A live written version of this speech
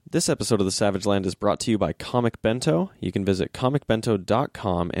This episode of The Savage Land is brought to you by Comic Bento. You can visit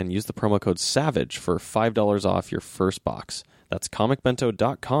comicbento.com and use the promo code SAVAGE for $5 off your first box. That's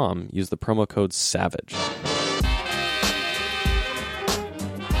comicbento.com. Use the promo code SAVAGE.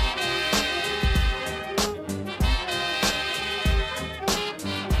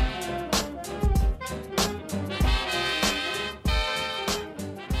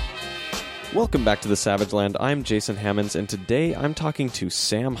 Welcome back to the Savage Land. I'm Jason Hammonds, and today I'm talking to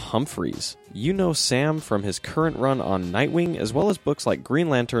Sam Humphries. You know Sam from his current run on Nightwing, as well as books like Green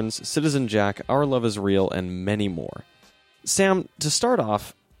Lanterns, Citizen Jack, Our Love is Real, and many more. Sam, to start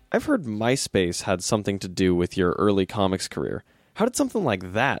off, I've heard MySpace had something to do with your early comics career. How did something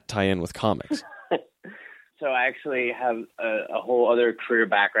like that tie in with comics? So I actually have a whole other career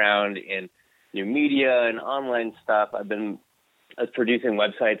background in new media and online stuff. I was producing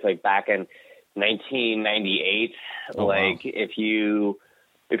websites like back in 1998. Oh, like wow. if you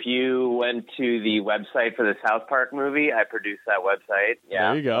went to the website for the South Park movie, I produced that website. Yeah,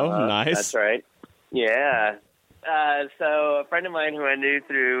 There you go. Nice. That's right. Yeah. So a friend of mine who I knew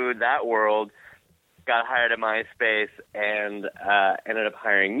through that world got hired at MySpace and ended up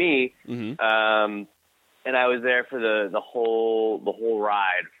hiring me. Mm-hmm. And I was there for the whole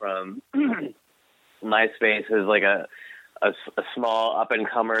ride from MySpace as like a small up and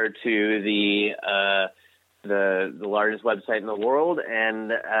comer to the largest website in the world,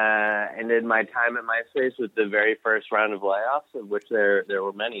 and ended my time at MySpace with the very first round of layoffs, of which there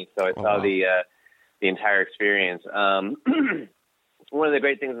were many. So I saw the entire experience. One of the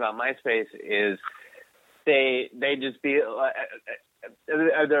great things about MySpace is they just be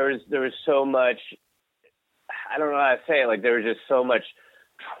there was so much. I don't know how to say it. Like there was just so much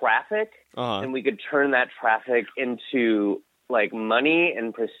traffic, and we could turn that traffic into like money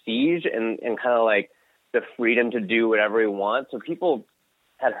and prestige and kind of like the freedom to do whatever we want. So people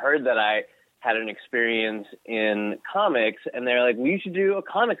had heard that I had an experience in comics, and they're like, well, you should do a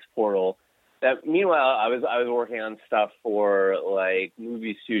comics portal. That meanwhile, I was working on stuff for like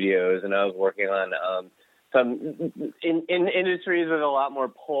movie studios, and I was working on some in industries with a lot more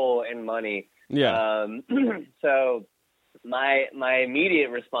pull and money. Yeah. So my immediate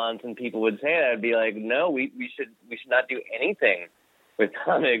response when people would say that, I'd be like, no, we should not do anything with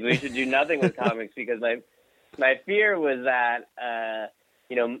comics. We should do nothing with comics, because my fear was that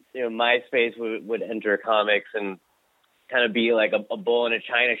MySpace would enter comics and kind of be like a bull in a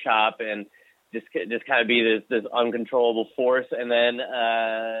china shop and just kind of be this uncontrollable force, and then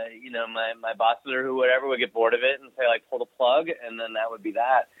my bosses or whoever would get bored of it and say like pull the plug, and then that would be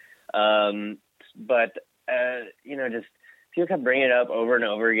that. Just people kept bringing it up over and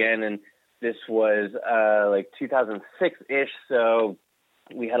over again, and this was like 2006-ish, so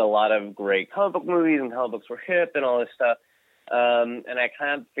we had a lot of great comic book movies, and comic books were hip and all this stuff, and I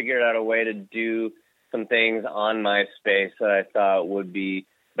kind of figured out a way to do some things on MySpace that I thought would be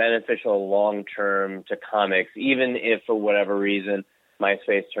beneficial long-term to comics, even if for whatever reason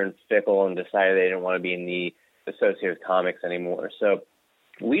MySpace turned fickle and decided they didn't want to be associated with comics anymore. So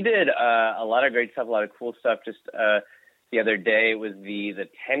we did a lot of great stuff, a lot of cool stuff. Just the other day was the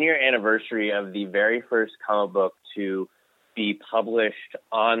 10-year anniversary of the very first comic book to be published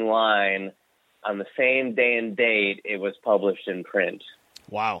online on the same day and date it was published in print.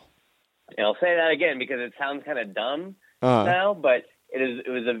 Wow. And I'll say that again because it sounds kind of dumb now, but it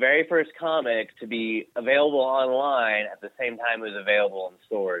was the very first comic to be available online at the same time it was available in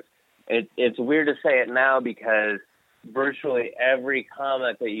stores. It's weird to say it now because virtually every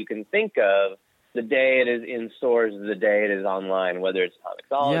comic that you can think of, the day it is in stores is the day it is online, whether it's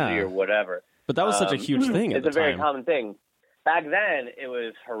Comixology or whatever. But that was such a huge thing at the time. It's a very common thing. Back then, it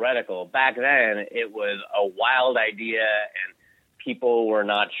was heretical. Back then, it was a wild idea, and people were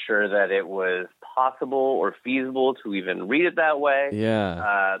not sure that it was possible or feasible to even read it that way.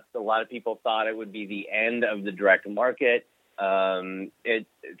 Yeah. A lot of people thought it would be the end of the direct market. So it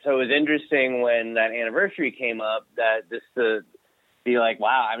was interesting when that anniversary came up that just to be like,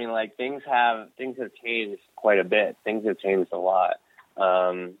 wow, I mean, like things have changed quite a bit. Things have changed a lot.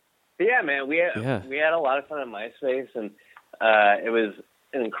 But yeah, man, we had a lot of fun at MySpace, and it was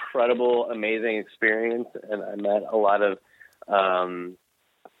an incredible, amazing experience. And I met a lot of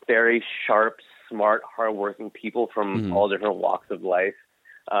very sharp, smart, hardworking people from all different walks of life.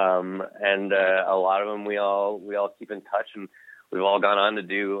 And a lot of them we all keep in touch, and we've all gone on to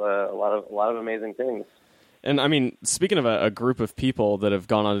do a lot of amazing things. And I mean, speaking of a group of people that have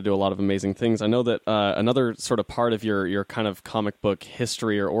gone on to do a lot of amazing things, I know that another sort of part of your kind of comic book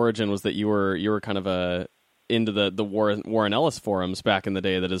history or origin was that you were kind of into the Warren Ellis forums back in the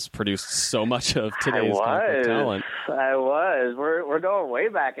day that has produced so much of today's comic book talent. I was. We're going way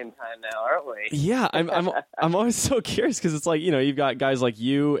back in time now, aren't we? Yeah, I'm always so curious because it's like, you've got guys like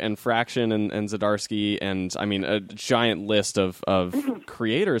you and Fraction and Zdarsky and I mean a giant list of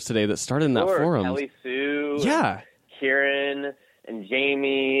creators today that started in that forum. Kelly Sue, yeah, Kieran and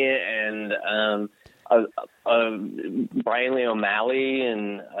Jamie and Brian Lee O'Malley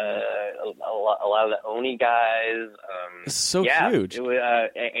and a lot of the Oni guys. So huge. It was,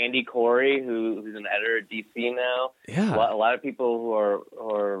 Andy Corey, who's an editor at DC now. Yeah, a lot of people who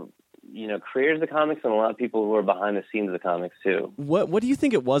are creators of comics, and a lot of people who are behind the scenes of the comics too. What do you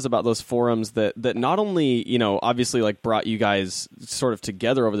think it was about those forums that not only obviously like brought you guys sort of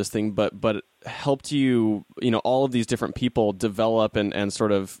together over this thing, but helped you all of these different people develop and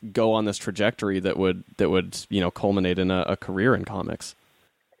sort of go on this trajectory that would culminate in a career in comics?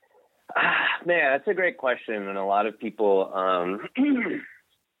 Man, that's a great question, and a lot of people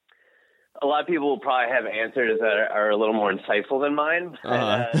will probably have answers that are a little more insightful than mine.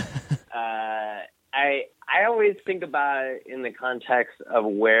 I always think about it in the context of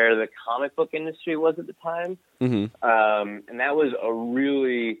where the comic book industry was at the time. Mm-hmm. And that was a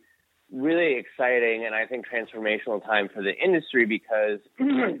really, really exciting and I think transformational time for the industry because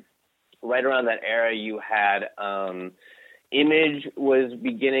right around that era you had Image was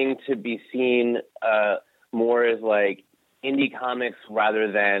beginning to be seen more as like indie comics rather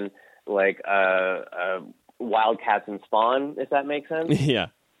than like Wildcats and Spawn, if that makes sense. Yeah.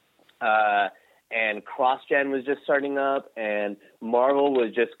 And CrossGen was just starting up, and Marvel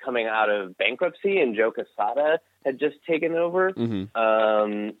was just coming out of bankruptcy, and Joe Quesada had just taken over. Mm-hmm.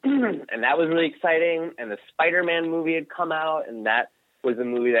 And that was really exciting. And the Spider-Man movie had come out, and that was a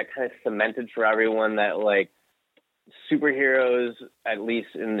movie that kind of cemented for everyone that, like, superheroes, at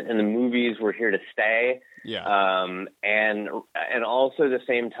least in the movies, were here to stay. Yeah. And also at the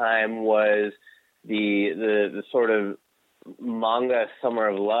same time was the sort of manga summer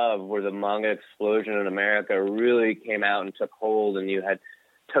of love, where the manga explosion in America really came out and took hold, and you had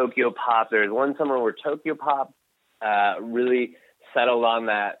Tokyo Pop. There was one summer where Tokyo Pop really settled on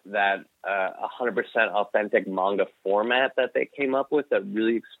that 100% authentic manga format that they came up with that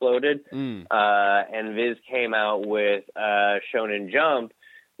really exploded. And Viz came out with Shonen Jump,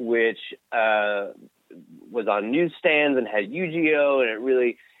 which was on newsstands and had Yu-Gi-Oh! And it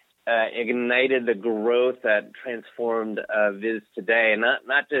really ignited the growth that transformed Viz today. And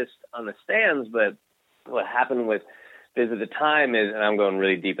not just on the stands, but what happened with Viz at the time is, and I'm going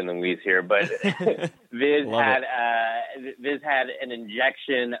really deep in the weeds here, but Viz had an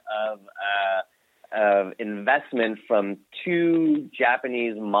injection of investment from two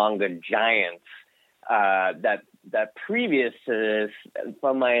Japanese manga giants that previous to this,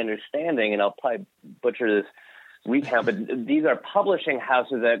 from my understanding, and I'll probably butcher this recount, but these are publishing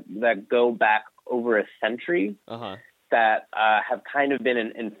houses that go back over a century, that have kind of been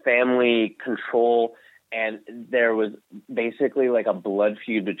in family control. And there was basically like a blood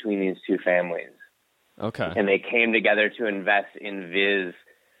feud between these two families. Okay. And they came together to invest in Viz,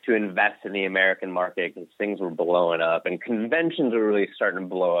 to invest in the American market, because things were blowing up. And conventions were really starting to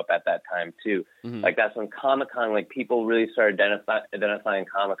blow up at that time, too. Mm-hmm. Like, that's when Comic-Con, like, people really started identifying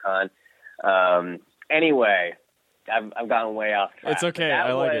Comic-Con. Anyway, I've gotten way off track. It's okay.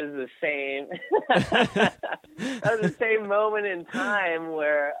 I like it. That was the same moment in time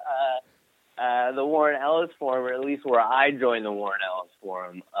where the Warren Ellis Forum, or at least where I joined the Warren Ellis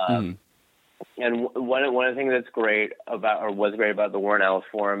Forum. And one of the things that's great about, or was great about the Warren Ellis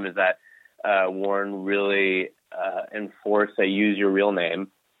Forum, is that Warren really enforced a use your real name.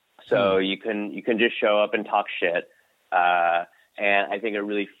 So you can just show up and talk shit. And I think it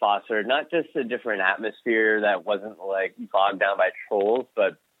really fostered not just a different atmosphere that wasn't like bogged down by trolls,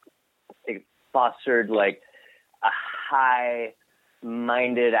 but it fostered like a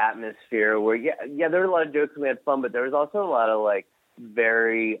high-minded atmosphere where, there were a lot of jokes and we had fun, but there was also a lot of like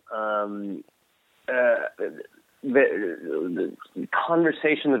very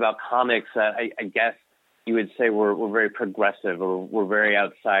conversations about comics that I guess you would say were very progressive, or were very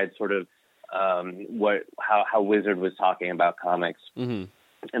outside sort of how Wizard was talking about comics. Mm-hmm.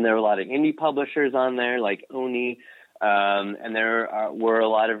 And there were a lot of indie publishers on there, like Oni, and there were a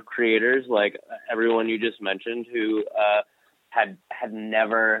lot of creators, like everyone you just mentioned, who had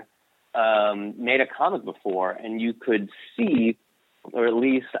never made a comic before. And you could see, or at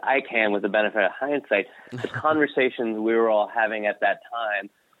least I can with the benefit of hindsight, the conversations we were all having at that time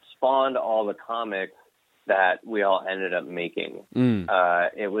spawned all the comics that we all ended up making.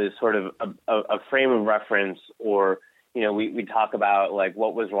 It was sort of a frame of reference, or we talk about like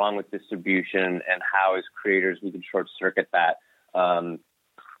what was wrong with distribution and how as creators we could short circuit that, or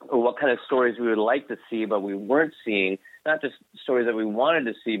what kind of stories we would like to see, but we weren't seeing, not just stories that we wanted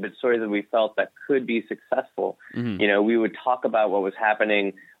to see, but stories that we felt that could be successful. Mm-hmm. We would talk about what was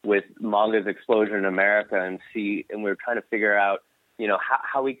happening with manga's explosion in America and we were trying to figure out,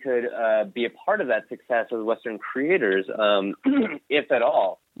 how we could be a part of that success as Western creators, if at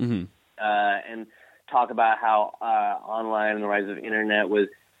all. Mm-hmm. And talk about how online and the rise of internet was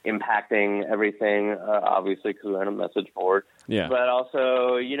impacting everything, obviously, because we're on a message board. Yeah. But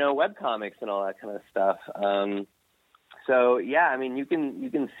also, webcomics and all that kind of stuff. So, yeah, I mean, you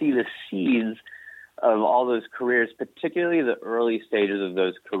can see the seeds of all those careers, particularly the early stages of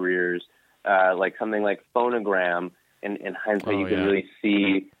those careers, like something like Phonogram. In hindsight, you can really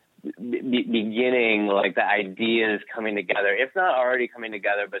see beginning, like the ideas coming together, if not already coming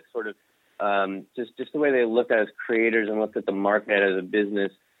together, but sort of just the way they looked at as creators and looked at the market as a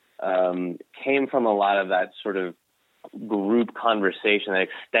business came from a lot of that sort of group conversation, that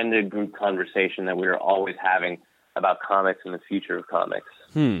extended group conversation that we were always having about comics and the future of comics.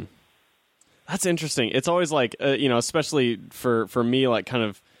 That's interesting. It's always like, especially for me, like kind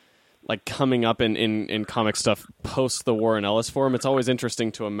of like coming up in comic stuff post the Warren Ellis Forum, it's always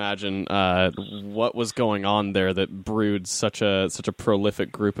interesting to imagine what was going on there that brewed such a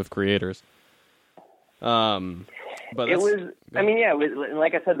prolific group of creators. But it was,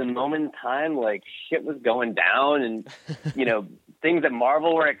 like I said, the moment in time, like shit was going down, and things at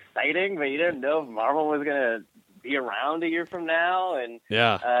Marvel were exciting, but you didn't know if Marvel was gonna be around a year from now, and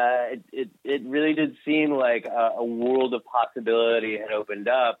it really did seem like a world of possibility had opened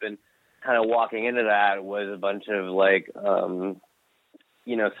up, and kind of walking into that was a bunch of like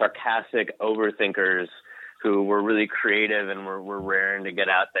sarcastic overthinkers who were really creative and were raring to get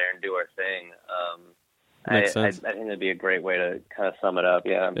out there and do our thing. I think that'd be a great way to kind of sum it up.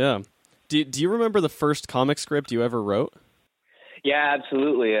 Yeah. Do you remember the first comic script you ever wrote? Yeah,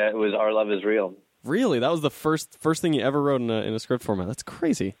 absolutely. It was Our Love Is Real. Really? That was the first thing you ever wrote in a script format? That's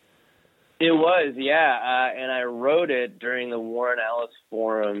crazy. It was, yeah. And I wrote it during the Warren Ellis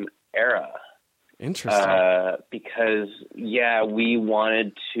Forum era. Interesting. Because, we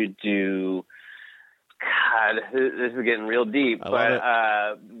wanted to do... God, this is getting real deep.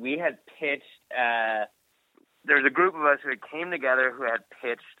 We had pitched... there's a group of us who came together who had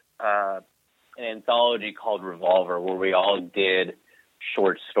pitched an anthology called Revolver, where we all did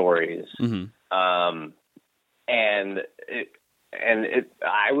short stories. Mm-hmm. I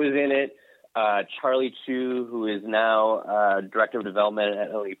was in it. Charlie Chu, who is now director of development at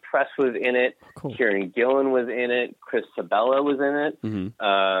Elite Press, was in it. Cool. Kieran Gillen was in it. Chris Sabella was in it.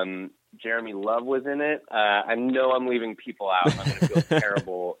 Mm-hmm. Jeremy Love was in it. I know I'm leaving people out. I'm going to feel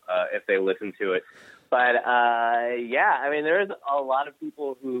terrible if they listen to it. But there's a lot of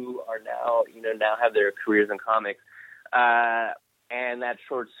people who are now have their careers in comics. And that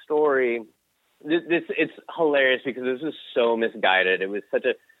short story, it's hilarious because this was so misguided. It was such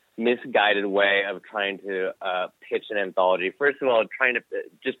a misguided way of trying to pitch an anthology. First of all,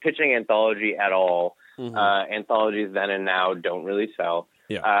 just pitching anthology at all. Mm-hmm. Anthologies then and now don't really sell.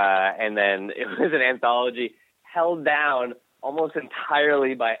 Yeah. And then it was an anthology held down almost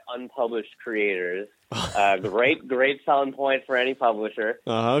entirely by unpublished creators. Great selling point for any publisher.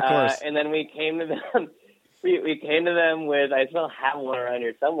 Of course. And then we came to them. We came to them with, I still have one around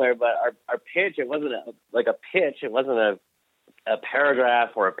here somewhere, but our pitch, it wasn't a pitch. It wasn't a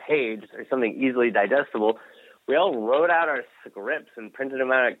paragraph or a page or something easily digestible. We all wrote out our scripts and printed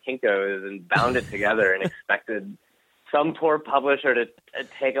them out at Kinko's and bound it together and expected some poor publisher to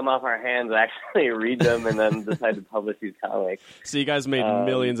take them off our hands and actually read them and then decide to publish these comics. So you guys made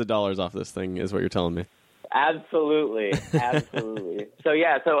millions of dollars off this thing, is what you're telling me. Absolutely. So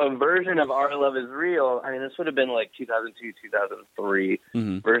a version of Our Love Is Real, I mean, this would have been like 2002, 2003.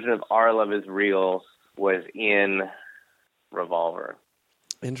 Mm-hmm. Version of Our Love Is Real was in Revolver.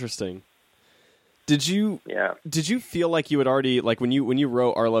 Interesting. Did you feel like you had already, like when you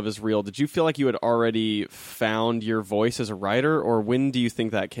wrote Our Love Is Real, did you feel like you had already found your voice as a writer, or when do you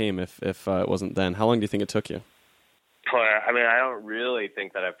think that came, if it wasn't then? How long do you think it took you? I mean, I don't really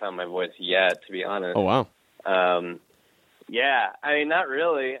think that I've found my voice yet, to be honest. Oh, wow. Yeah, I mean, not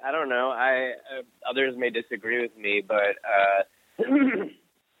really. I don't know. Others may disagree with me, but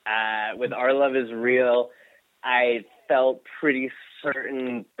with Our Love Is Real, I felt pretty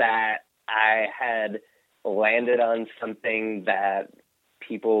certain that I had landed on something that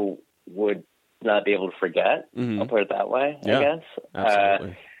people would not be able to forget. Mm-hmm. I'll put it that way, I guess.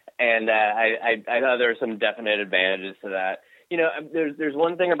 Absolutely. And I know there are some definite advantages to that. there's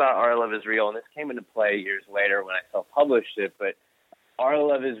one thing about Our Love Is Real, and this came into play years later when I self-published it, but Our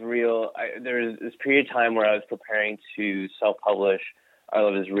Love Is Real, there was this period of time where I was preparing to self-publish Our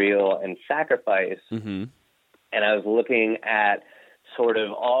Love Is Real and Sacrifice, mm-hmm. and I was looking at sort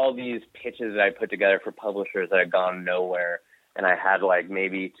of all these pitches that I put together for publishers that had gone nowhere, and I had like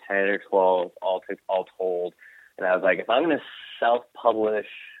maybe 10 or 12 all told, and I was like, if I'm going to self-publish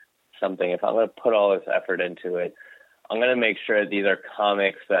something, if I'm going to put all this effort into it, I'm going to make sure that these are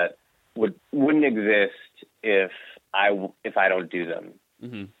comics that wouldn't exist if I don't do them.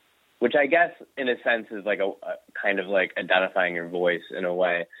 Mm-hmm. Which I guess, in a sense, is like a kind of like identifying your voice in a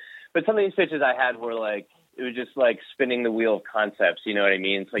way. But some of these pitches I had were like, it was just like spinning the wheel of concepts, you know what I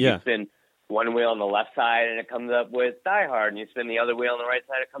mean? It's like you spin one wheel on the left side and it comes up with Die Hard, and you spin the other wheel on the right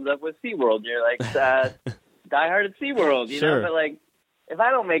side, it comes up with SeaWorld. And you're like, Die Hard at SeaWorld, you know? But like, if I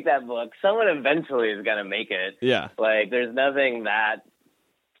don't make that book, someone eventually is going to make it. Yeah. Like, there's nothing that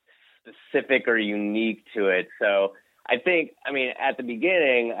specific or unique to it. So I think, at the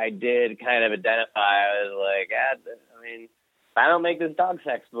beginning, I did kind of identify. I was like, if I don't make this dog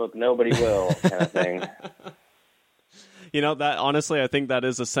sex book, nobody will, kind of thing. That honestly, I think that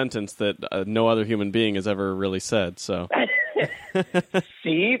is a sentence that no other human being has ever really said. So,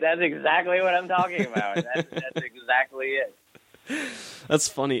 see, that's exactly what I'm talking about. That's exactly it. That's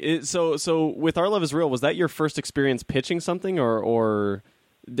funny. So with Our Love Is Real, was that your first experience pitching something, or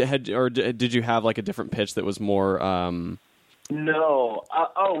did you have like a different pitch that was more? No.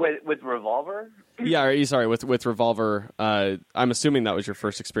 With Revolver? Yeah. Sorry. With Revolver, I'm assuming that was your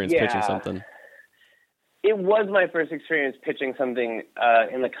first experience pitching something. It was my first experience pitching something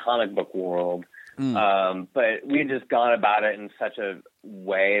in the comic book world, but we had just gone about it in such a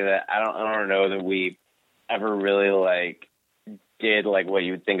way that I don't know that we ever really did what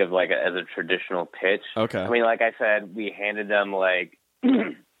you would think of as a traditional pitch. Okay. Like I said, we handed them I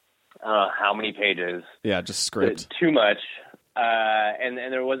don't know how many pages. Yeah, just script. Too much. And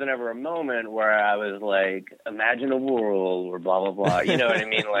there wasn't ever a moment where I was like, imagine a world or blah, blah, blah. You know what I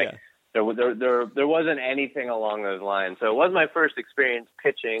mean? Yeah. There wasn't anything along those lines. So it was my first experience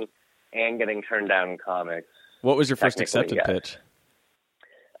pitching and getting turned down in comics. What was your first accepted pitch?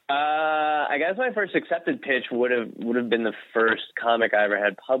 I guess my first accepted pitch would have been the first comic I ever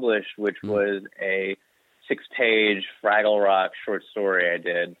had published, which was a 6-page Fraggle Rock short story I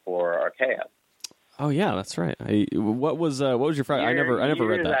did for Archaea. Oh yeah, that's right. What was your Fraggle? I never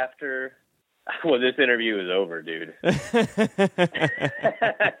read that. After, well, this interview is over, dude.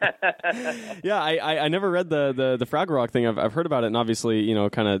 Yeah, I never read the Fraggle Rock thing. I've heard about it and obviously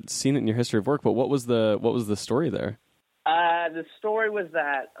kind of seen it in your history of work. But what was the story there? The story was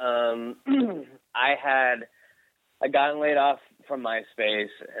that I'd gotten laid off from MySpace,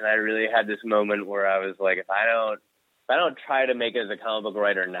 and I really had this moment where I was like, if I don't try to make it as a comic book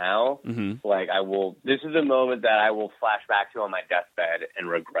writer now, I will. This is the moment that I will flash back to on my deathbed and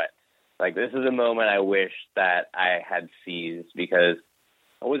regret. This is a moment I wish that I had seized, because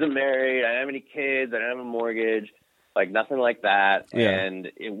I wasn't married, I didn't have any kids, I didn't have a mortgage, nothing like that,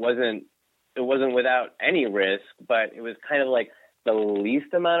 and it wasn't without any risk, but it was kind of the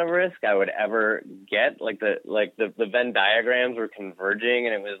least amount of risk I would ever get. The Venn diagrams were converging,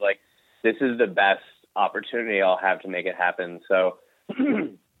 and it was this is the best opportunity I'll have to make it happen. So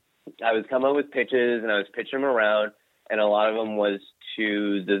I was coming up with pitches, and I was pitching them around, and a lot of them was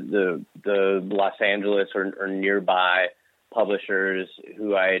to the Los Angeles or nearby publishers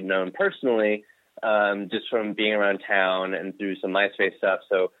who I had known personally, just from being around town and through some MySpace stuff.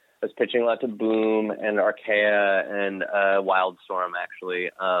 So I was pitching a lot to Boom and Archaea and Wildstorm, actually.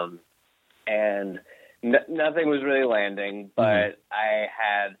 And nothing was really landing, but I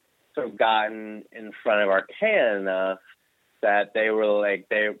had sort of gotten in front of Archaea enough that they were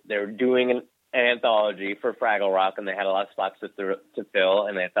they were doing an anthology for Fraggle Rock, and they had a lot of spots to fill,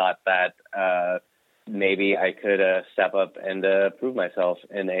 and they thought that maybe I could step up and prove myself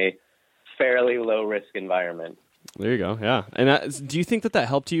in a fairly low-risk environment. There you go. Yeah. And do you think that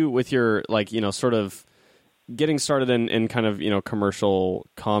helped you with your, sort of getting started in kind of, commercial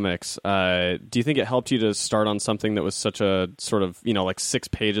comics? Do you think it helped you to start on something that was such a sort of, 6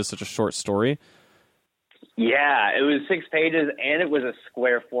 pages, such a short story? Yeah, it was 6 pages, and it was a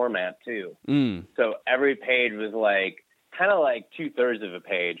square format too. So every page was kind of 2/3 of a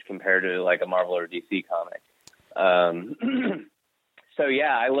page compared to a Marvel or DC comic. So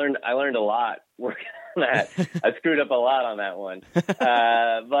yeah, I learned a lot working on that. I screwed up a lot on that one,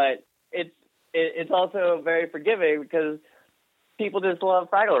 but it's also very forgiving because people just love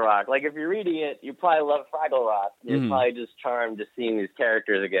Fraggle Rock. If you're reading it, you probably love Fraggle Rock. You're probably just charmed to seeing these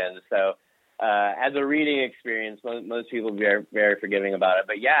characters again. So as a reading experience, most people are very, very forgiving about it.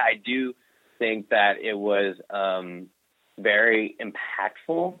 But yeah, I do think that it was very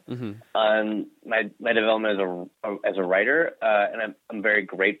impactful on my development as a writer, and I'm very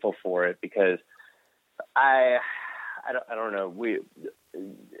grateful for it because I don't know.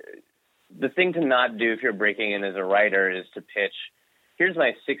 The thing to not do if you're breaking in as a writer is to pitch, here's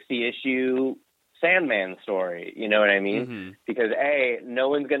my 60 issue Sandman story. You know what I mean? Mm-hmm. Because A, no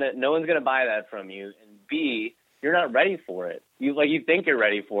one's gonna buy that from you, and B, you're not ready for it. You think you're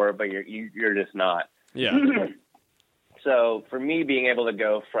ready for it, but you're just not. Yeah. So for me, being able to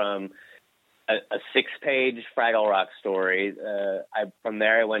go from a 6-page Fraggle Rock story, from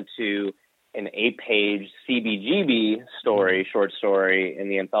there I went to an 8-page CBGB story, short story, in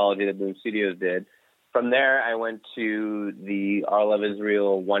the anthology that Boom Studios did. From there, I went to the Our Love Is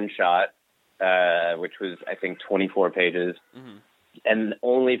Real one-shot, which was, I think, 24 pages. Mm-hmm. And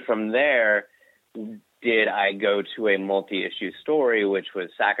only from there did I go to a multi-issue story, which was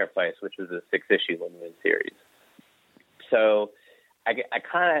Sacrifice, which was a 6-issue limited series. So I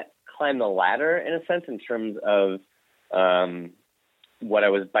kind of climbed the ladder, in a sense, in terms of what I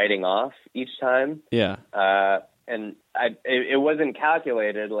was biting off each time. Yeah. And it wasn't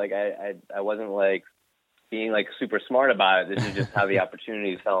calculated. Like I wasn't like being like super smart about it. This is just how the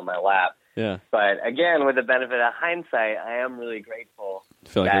opportunities fell in my lap. Yeah. But again, with the benefit of hindsight, I am really grateful I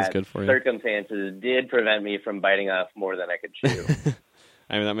feel like that's good for you. Circumstances did prevent me from biting off more than I could chew.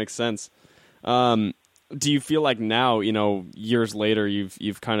 I mean, that makes sense. Do you feel like now, years later,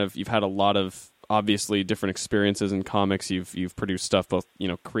 you've had a lot of obviously different experiences in comics. You've produced stuff both,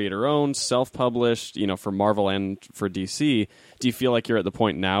 creator owned, self-published, for Marvel and for DC. Do you feel like you're at the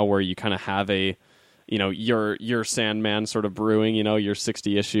point now where you kind of have a, your Sandman sort of brewing, your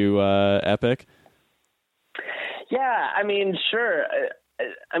 60 issue epic? Yeah, I mean, sure.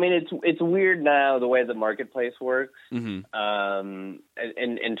 I mean, it's weird now the way the marketplace works, in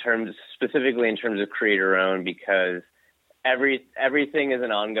terms of creator owned, because everything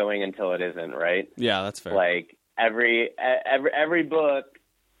isn't ongoing until it isn't, right? Yeah, that's fair. Like every book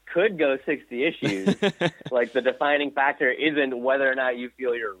could go 60 issues. Like the defining factor isn't whether or not you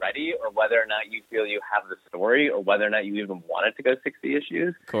feel you're ready, or whether or not you feel you have the story, or whether or not you even want it to go 60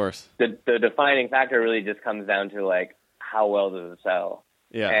 issues. Of course. The defining factor really just comes down to like, how well does it sell?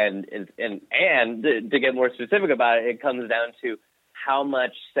 Yeah. And to get more specific about it, it comes down to how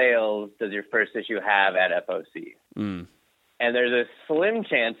much sales does your first issue have at FOC? Mm. And there's a slim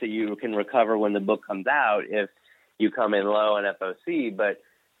chance that you can recover when the book comes out if you come in low on FOC. But,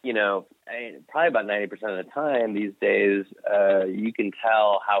 probably about 90% of the time these days, you can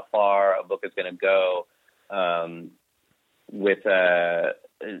tell how far a book is going to go with right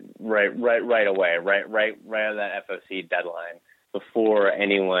away, right on that FOC deadline, before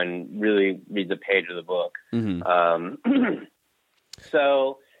anyone really reads a page of the book. Mm-hmm.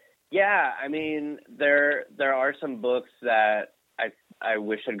 So, yeah, I mean, there are some books that I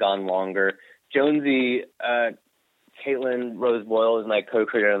wish had gone longer. Jonesy, Caitlin Rose Boyle is my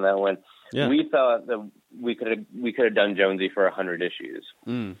co-creator on that one. Yeah. We thought that we could have done Jonesy for 100 issues.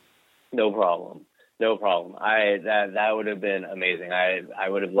 Mm. No problem. That would have been amazing. I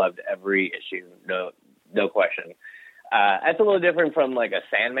would have loved every issue. No question. That's a little different from like a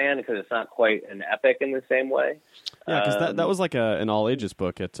Sandman, because it's not quite an epic in the same way. Yeah, because that was like an all ages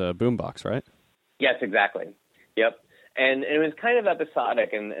book at Boombox, right? Yes, exactly. Yep. And it was kind of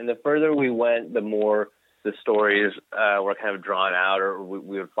episodic, and the further we went, the more the stories were kind of drawn out, or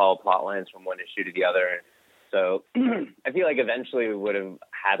we would follow plot lines from one issue to the other. So I feel like eventually we would have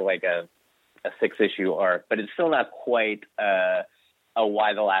had like a 6-issue arc, but it's still not quite a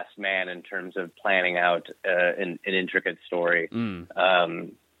Y the Last Man in terms of planning out an intricate story.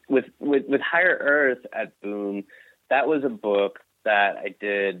 Mm. With Higher Earth at Boom, that was a book that I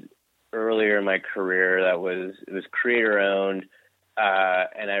did earlier in my career. It was creator owned,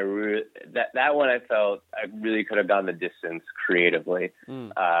 and that one I felt I really could have gone the distance creatively.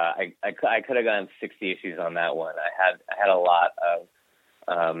 Mm. I could have gone 60 issues on that one. I had a lot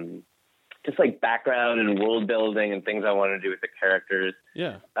of just like background and world building and things I wanted to do with the characters.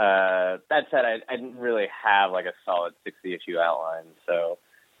 Yeah. That said, I didn't really have like a solid 60 issue outline. So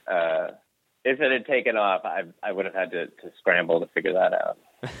if it had taken off, I would have had to scramble to figure that out.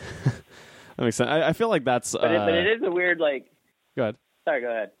 That makes sense. I feel like that's... But it is a weird, like... Go ahead. Sorry, go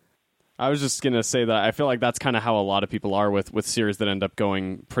ahead. I was just going to say that I feel like that's kind of how a lot of people are with series that end up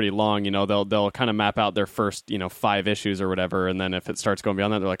going pretty long. They'll kind of map out their first, 5 issues or whatever, and then if it starts going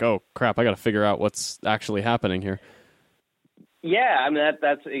beyond that, they're like, oh, crap, I got to figure out what's actually happening here. Yeah, I mean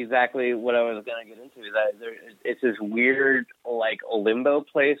that's exactly what I was going to get into. Is that it's this weird like limbo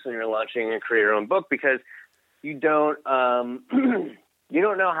place when you're launching a career-owned book because you don't you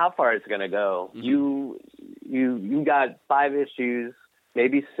don't know how far it's going to go. Mm-hmm. You got 5 issues,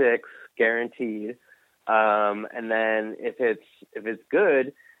 maybe 6 guaranteed, and then if it's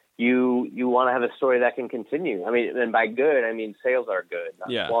good, you want to have a story that can continue. I mean, and by good I mean sales are good,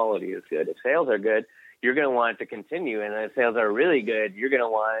 not quality is good. If sales are good, you're going to want it to continue. And if sales are really good, you're going to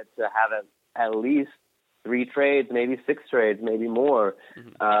want it to have at least 3 trades, maybe 6 trades, maybe more.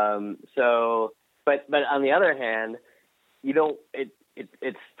 Mm-hmm. But on the other hand,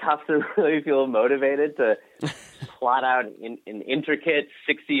 it's tough to really feel motivated to plot out an intricate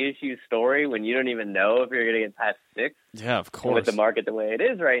 60-issue story when you don't even know if you're going to get past 6. Yeah, of course. With the market the way it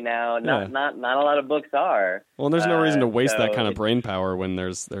is right now, not a lot of books are. Well, and there's no reason to waste that kind of brain power when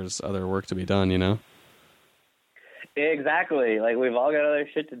there's other work to be done, you know? Exactly. Like we've all got other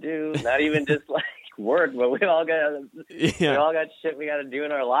shit to do. Not even just like work, but we all got shit we got to do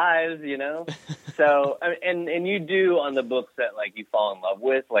in our lives, you know. So and you do on the books that like you fall in love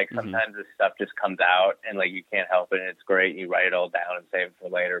with. Like sometimes this stuff just comes out and like you can't help it, and it's great. And you write it all down and save it for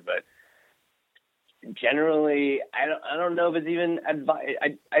later. But generally, I don't know if it's even I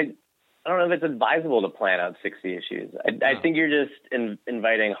don't know if it's advisable to plan out 60 issues. I think you're just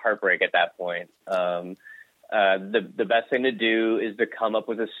inviting heartbreak at that point. The best thing to do is to come up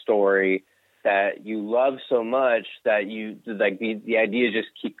with a story that you love so much that you like the ideas just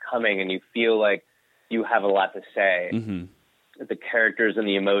keep coming and you feel like you have a lot to say. Mm-hmm. The characters and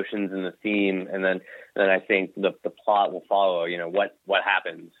the emotions and the theme, and then I think the plot will follow. You know what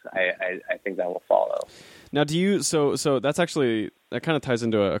happens. I think that will follow. Now, do you? So that's actually that kind of ties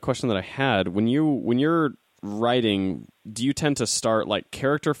into a question that I had when you're writing. Do you tend to start like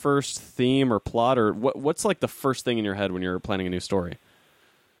character first, theme, or plot, or what's like the first thing in your head when you're planning a new story?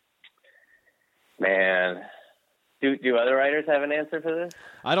 Man, do other writers have an answer for this?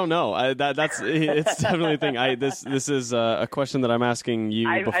 I don't know. That's it's definitely a thing. This is a question that I'm asking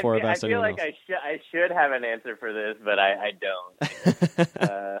you before I've asked anyone else. I feel like I should have an answer for this, but I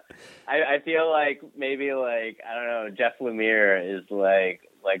don't. I feel like maybe like I don't know. Jeff Lemire is like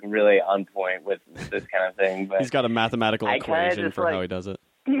really on point with this kind of thing. But he's got a mathematical equation for how he does it.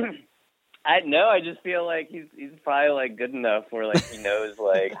 I just feel like he's probably like good enough where like he knows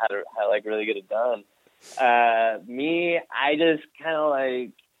like how to like really get it done. Me, I just kind of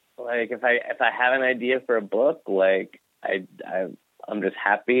like if I have an idea for a book, like I'm just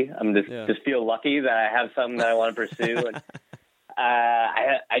happy. I'm just feel lucky that I have something that I want to pursue. And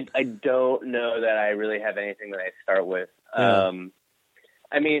I don't know that I really have anything that I start with.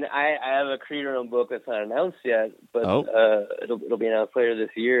 I mean, I have a creator-owned book that's not announced yet, but it'll be announced later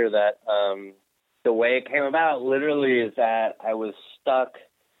this year. That the way it came about literally is that I was stuck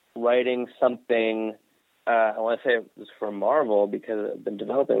writing something. I want to say it was for Marvel because I've been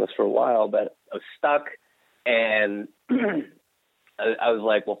developing this for a while, but I was stuck, and I was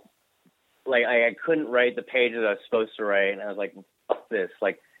like, well, like I couldn't write the pages I was supposed to write, and I was like, fuck this,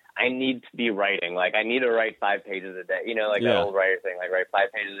 like. I need to be writing. Like, I need to write 5 pages a day. You know, like that old writer thing, like write 5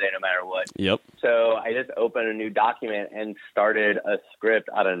 pages a day no matter what. Yep. So I just opened a new document and started a script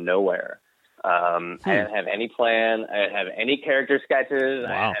out of nowhere. I didn't have any plan. I didn't have any character sketches. Wow.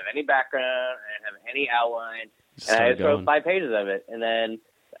 I didn't have any background. I didn't have any outline. And I just wrote 5 pages of it. And then,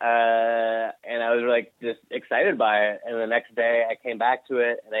 and I was like just excited by it. And the next day I came back to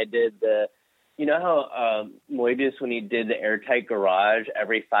it and I did you know how Moebius, when he did the Airtight Garage,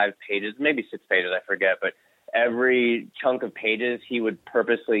 every 5 pages, maybe 6 pages, I forget, but every chunk of pages, he would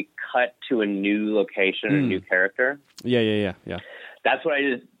purposely cut to a new location, a new character. Yeah. That's what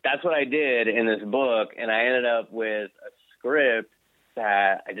I did in this book, and I ended up with a script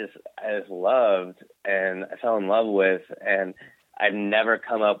that I just loved and I fell in love with, and I've never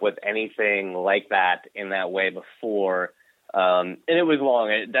come up with anything like that in that way before. And it was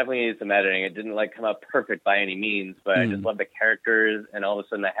long. It definitely needed some editing. It didn't like come out perfect by any means, but I just loved the characters, and all of a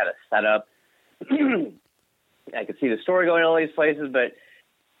sudden I had a setup. I could see the story going all these places, but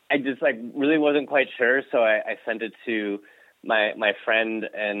I just like really wasn't quite sure. So I sent it to my friend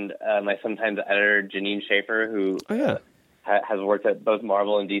and my sometimes editor, Janine Schaefer, who has worked at both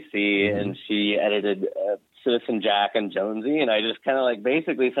Marvel and DC, and she edited Citizen Jack and Jonesy. And I just kind of like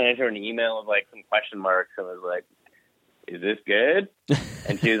basically sent her an email of like some question marks and was like, is this good?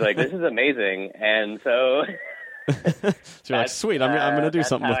 And she was like, this is amazing. And so you're like, sweet, I'm going to do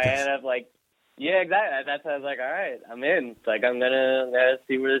something with this. I ended up like, yeah, exactly. That's how I was like, all right, I'm in. It's like, I'm going to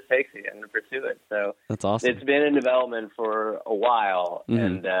see where this takes me. I'm going to pursue it. So that's awesome. It's been in development for a while,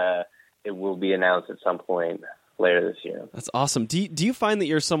 and it will be announced at some point later this year. That's awesome. Do you find that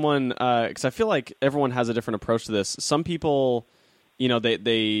you're someone, because I feel like everyone has a different approach to this. Some people,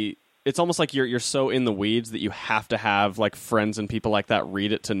 they it's almost like you're so in the weeds that you have to have like friends and people like that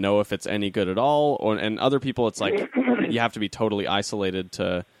read it to know if it's any good at all. And other people, it's like you have to be totally isolated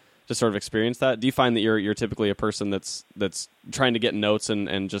to sort of experience that. Do you find that you're typically a person that's trying to get notes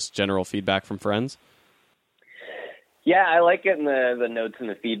and just general feedback from friends? Yeah, I like getting the notes and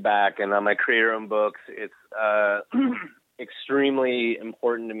the feedback. And on my creator-owned books, it's extremely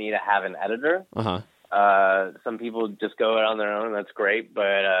important to me to have an editor. Some people just go it on their own, and that's great. But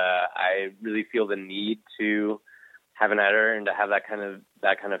I really feel the need to have an editor and to have that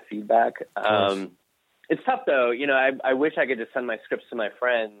kind of feedback. It's tough, though. I wish I could just send my scripts to my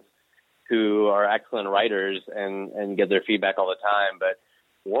friends who are excellent writers and get their feedback all the time. But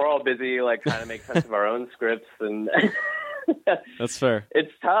we're all busy, like, trying to make sense of our own scripts, and that's fair.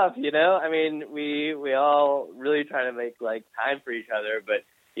 It's tough, I mean, we all really try to make like time for each other, but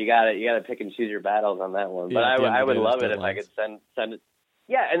you gotta pick and choose your battles on that one. Yeah, but I would love it deadlines. if I could send it.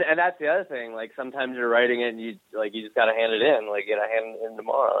 Yeah, and that's the other thing. Like sometimes you're writing it and you just gotta hand it in. Like hand it in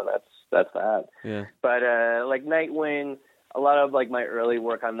tomorrow, and that's that. Yeah. But like Nightwing, a lot of like my early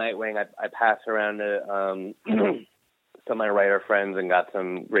work on Nightwing, I passed around to some of my writer friends and got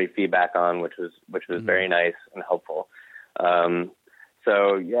some great feedback on, which was very nice and helpful.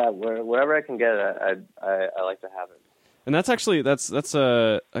 So yeah, wherever I can get it, I like to have it. And that's actually that's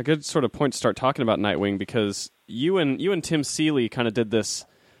a good sort of point to start talking about Nightwing, because you and Tim Seeley kind of did this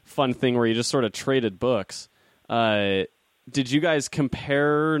fun thing where you just sort of traded books. Did you guys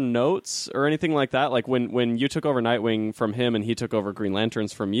compare notes or anything like that? Like when you took over Nightwing from him and he took over Green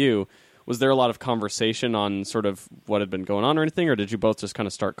Lanterns from you, was there a lot of conversation on sort of what had been going on or anything, or did you both just kind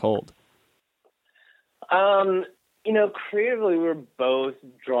of start cold? Creatively, we're both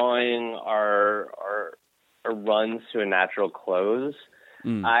drawing our runs to a natural close.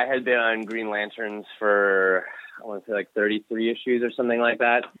 I had been on Green Lanterns for, I want to say, like 33 issues or something like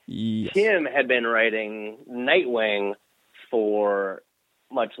that. Yes. Tim had been writing Nightwing for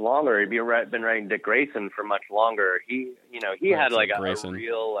much longer. He'd been writing Dick Grayson for much longer. He had like a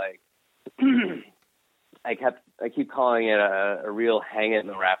real, like, I keep calling it a real hang it in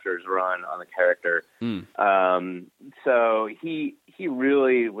the rafters run on the character. So he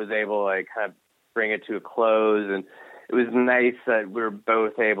really was able to like kind of bring it to a close, and it was nice that we were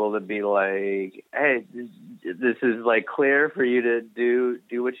both able to be like, hey, this is like clear for you to do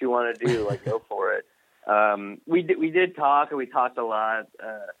what you want to do, like go for it. We did talk, and we talked a lot.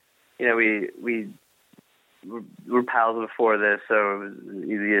 We were pals before this, so it was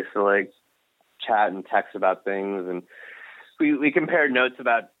easiest to like chat and text about things, and we compared notes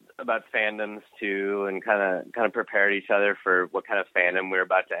about fandoms too, and kind of prepared each other for what kind of fandom we were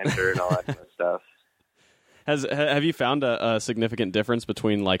about to enter and all that kind of stuff. Have you found a significant difference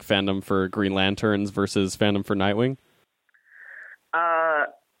between like fandom for Green Lanterns versus fandom for Nightwing?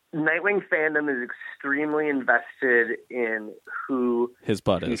 Nightwing fandom is extremely invested in who his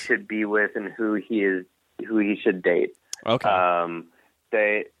butt he is. should be with and who he should date.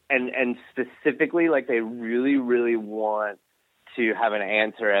 Okay. And specifically, like, they really, really want to have an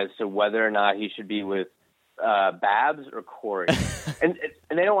answer as to whether or not he should be with Babs or Corey. and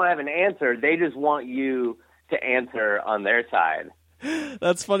they don't want to have an answer. They just want you to answer on their side.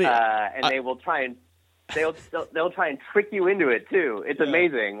 That's funny. And they will try and they'll try and trick you into it too. It's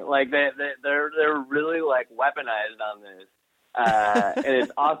amazing. Like they're really like weaponized on this, and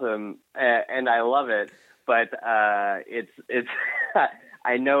it's awesome, and I love it. But it's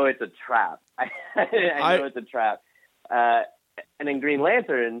I know it's a trap. I know it's a trap. And in Green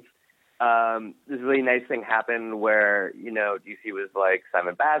Lanterns, this really nice thing happened where DC was like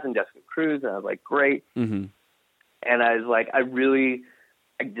Simon Baz and Jessica Cruz, and I was like, great. Mm-hmm. And I was like, I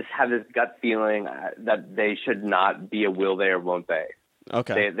just have this gut feeling that they should not be a will they or won't they.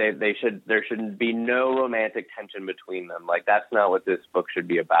 Okay. There shouldn't be no romantic tension between them. Like, that's not what this book should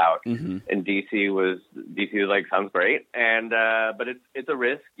be about. Mm-hmm. And DC was like, sounds great. And, but it's a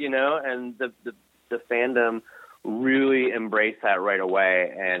risk, and the fandom really embraced that right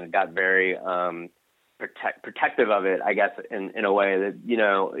away and got very, protective of it, I guess, in a way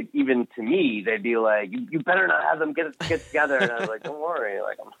that, even to me, they'd be like, you better not have them get together. And I was like, don't worry.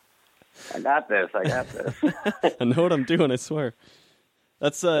 Like, I got this. I know what I'm doing, I swear.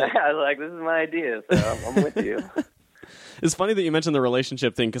 That's I was like, this is my idea, so I'm with you. It's funny that you mentioned the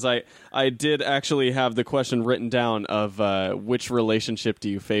relationship thing, because I did actually have the question written down of which relationship do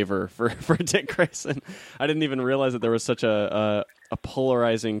you favor for Dick Grayson. I didn't even realize that there was such a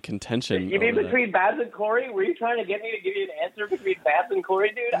polarizing contention. You mean between Babs and Corey? Were you trying to get me to give you an answer between Babs and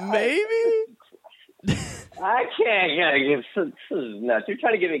Corey, dude? Maybe. I can't. Yeah, this is nuts. You're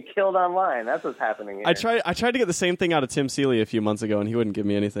trying to get me killed online. That's what's happening here. I tried to get the same thing out of Tim Seeley a few months ago, and he wouldn't give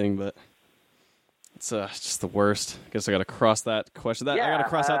me anything. But it's just the worst. I guess I got to cross that question. I got to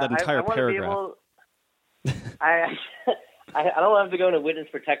cross out that entire paragraph. I don't have to go into witness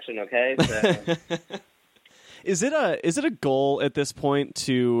protection. Okay. So. Is it a goal at this point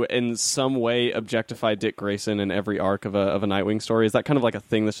to in some way objectify Dick Grayson in every arc of a Nightwing story? Is that kind of like a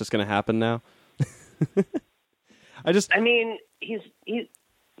thing that's just going to happen now? I mean, he's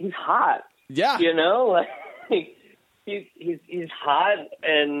hot. Yeah. You know, like he's hot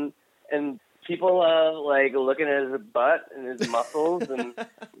and people like looking at his butt and his muscles and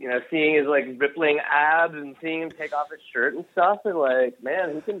seeing his like rippling abs and seeing him take off his shirt and stuff, and like,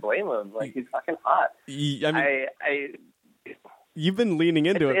 man, who can blame him? Like, he's fucking hot. I mean, you've been leaning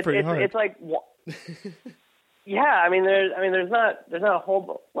into it pretty hard. It's like, yeah. I mean, there's not a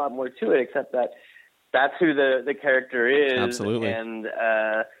whole lot more to it except that that's who the character is. Absolutely. And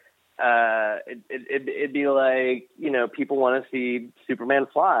it'd be like, people want to see Superman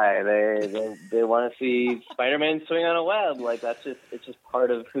fly. They want to see Spider-Man swing on a web. Like, it's just part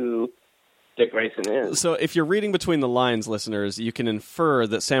of who Dick Grayson is. So if you're reading between the lines, listeners, you can infer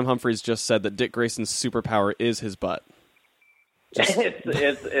that Sam Humphries just said that Dick Grayson's superpower is his butt.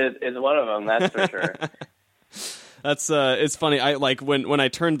 It's one of them, that's for sure. That's it's funny. I like when I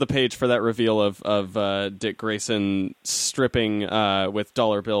turned the page for that reveal of Dick Grayson stripping with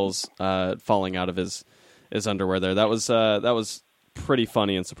dollar bills falling out of his underwear there. That was pretty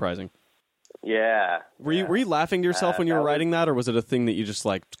funny and surprising. Yeah. Were you laughing to yourself when you were writing that, or was it a thing that you just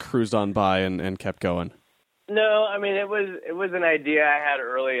like cruised on by and kept going? No, I mean it was an idea I had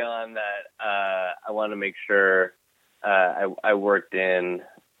early on that I wanted to make sure I worked in.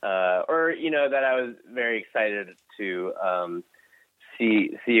 Or that I was very excited to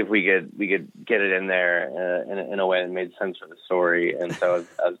see if we could get it in there in a way that made sense for the story, and so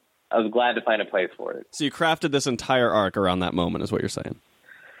I was glad to find a place for it. So you crafted this entire arc around that moment, is what you're saying?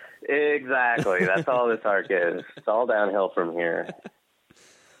 Exactly. That's all this arc is. It's all downhill from here.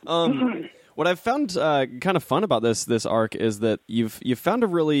 What I've found kind of fun about this arc is that you've found a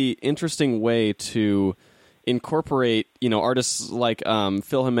really interesting way to incorporate, artists like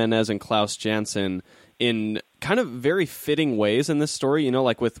Phil Jimenez and Klaus Janson in kind of very fitting ways in this story.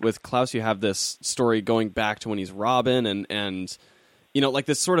 Like with Klaus, you have this story going back to when he's Robin and like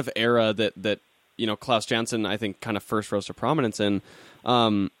this sort of era that Klaus Janson, I think, kind of first rose to prominence in.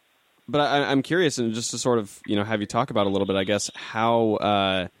 But I'm curious, and just to sort of have you talk about a little bit, I guess,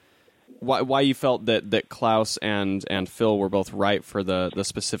 how why you felt that Klaus and Phil were both right for the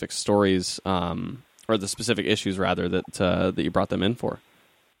specific stories. Or the specific issues, rather, that you brought them in for?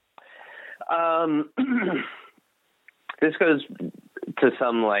 This goes to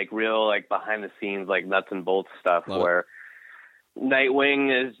some like real like behind the scenes like nuts and bolts stuff. Love where it.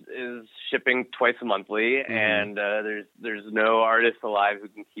 Nightwing is shipping twice a monthly, mm-hmm. and there's no artist alive who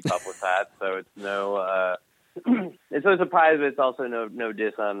can keep up with that. So it's no it's no surprise, but it's also no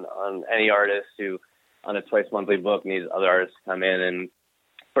diss on any artist who on a twice monthly book needs other artists to come in. And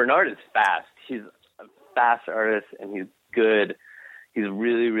Bernard is fast. He's fast artist and he's good. He's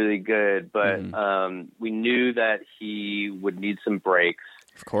really, really good. But we knew that he would need some breaks.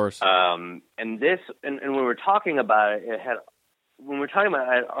 Of course. And when we were talking about it, it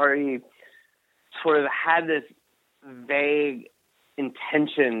already sort of had this vague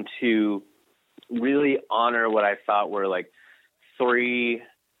intention to really honor what I thought were like three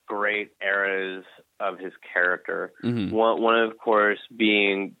great eras of his character. Mm-hmm. One of course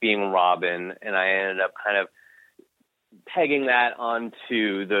being Robin, and I ended up kind of pegging that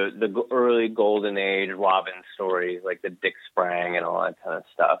onto the early golden age Robin stories, like the Dick Sprang and all that kind of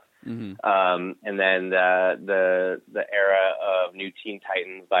stuff. Mm-hmm. And then the era of New Teen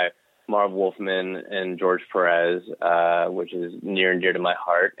Titans by Marv Wolfman and George Perez, which is near and dear to my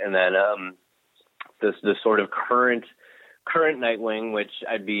heart. And then the sort of current Nightwing, which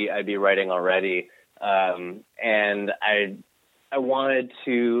I'd be writing already. And I wanted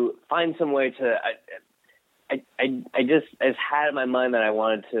to find some way to, I just had in my mind that I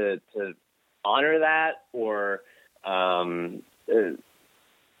wanted to honor that or,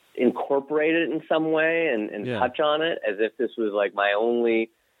 incorporate it in some way and touch on it as if this was like my only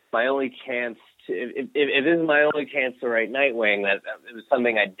chance to, if this is my only chance to write Nightwing, that it was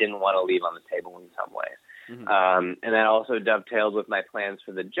something I didn't want to leave on the table in some way. Mm-hmm. And that also dovetailed with my plans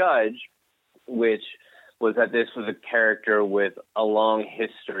for the Judge, which was that this was a character with a long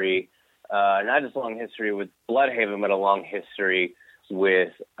history, not just a long history with Bloodhaven, but a long history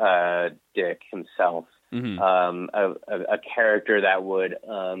with Dick himself. Mm-hmm. A character that would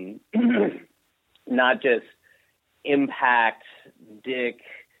not just impact Dick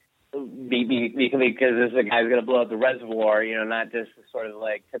because this is a guy who's going to blow up the reservoir, not just the sort of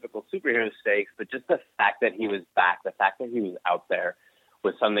like typical superhero stakes, but just the fact that he was back, the fact that he was out there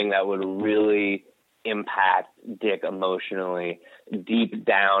was something that would really impact Dick emotionally deep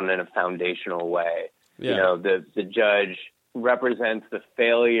down in a foundational way. Yeah. The judge represents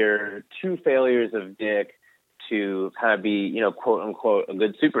two failures of Dick to kind of be, quote unquote, a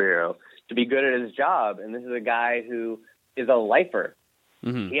good superhero, to be good at his job. And this is a guy who is a lifer.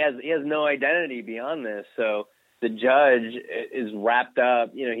 Mm-hmm. He has no identity beyond this. So the judge is wrapped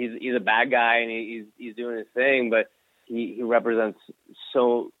up, he's a bad guy and he's doing his thing, but he represents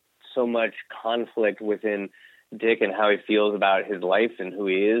so much conflict within Dick and how he feels about his life and who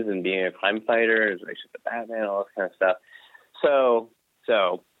he is and being a crime fighter, his relationship with Batman, all this kind of stuff. So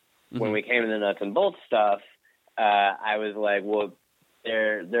mm-hmm. when we came to the nuts and bolts stuff, I was like, well,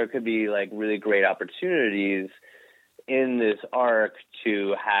 there could be like really great opportunities in this arc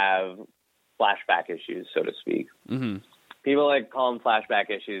to have flashback issues, so to speak. Mm-hmm. People like call them flashback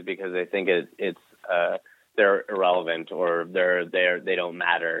issues because they think it's they're irrelevant or they don't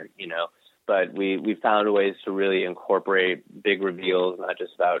matter, But we found ways to really incorporate big reveals, not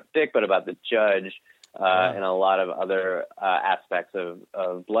just about Dick, but about the judge, and a lot of other aspects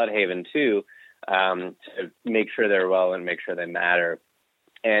of Bloodhaven too, to make sure they're relevant and make sure they matter.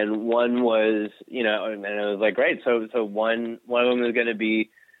 And one was, and it was like, great. So one of them is going to be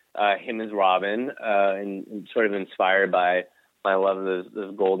him as Robin, and sort of inspired by my love of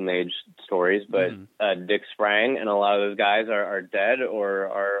those Golden Age stories. But Dick Sprang and a lot of those guys are dead or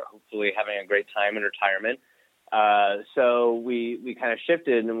are hopefully having a great time in retirement. So we kind of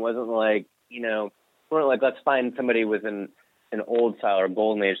shifted and wasn't like, we're like, let's find somebody with an old style or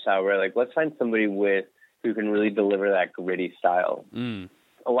Golden Age style. We're like, let's find somebody who can really deliver that gritty style. Mm.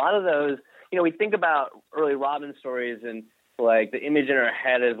 A lot of those, we think about early Robin stories and like the image in our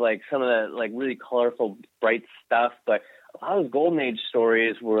head is like some of the like really colorful, bright stuff. But a lot of those Golden Age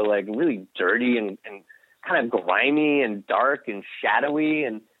stories were like really dirty and kind of grimy and dark and shadowy.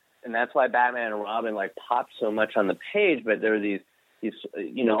 And that's why Batman and Robin like popped so much on the page. But there were these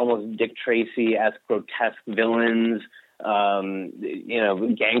almost Dick Tracy-esque grotesque villains,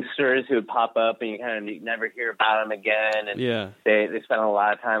 gangsters who would pop up and you kind of never hear about them again. And they spent a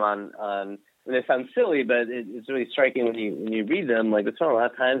lot of time on they sound silly, but it's really striking when you read them. Like they spent a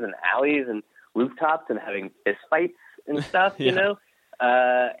lot of times in alleys and rooftops and having fist fights and stuff, and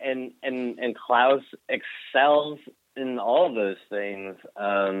Klaus excels in all of those things,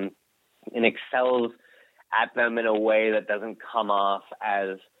 and excels at them in a way that doesn't come off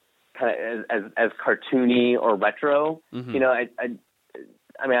as kind of as cartoony or retro. Mm-hmm.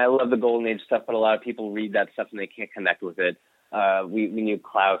 I love the Golden Age stuff, but a lot of people read that stuff and they can't connect with it. We knew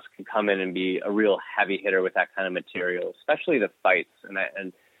Klaus could come in and be a real heavy hitter with that kind of material, especially the fights. And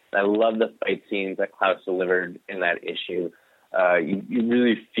I love the fight scenes that Klaus delivered in that issue. You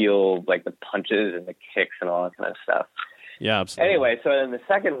really feel like the punches and the kicks and all that kind of stuff. Yeah, absolutely. Anyway, so then the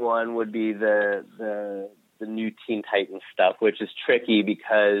second one would be the new Teen Titans stuff, which is tricky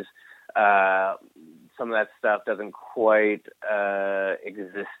because some of that stuff doesn't quite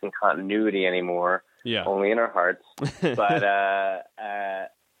exist in continuity anymore. Yeah. Only in our hearts. But I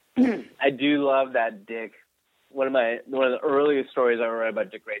do love that Dick. One of the earliest stories I read about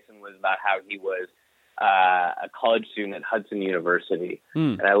Dick Grayson was about how he was a college student at Hudson University.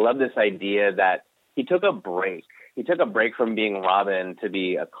 And I love this idea that he took a break. He took a break from being Robin to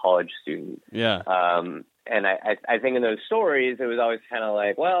be a college student. Yeah. And I think in those stories, it was always kind of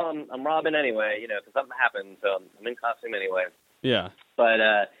like, well, I'm Robin anyway, because something happened, so I'm in costume anyway. Yeah. But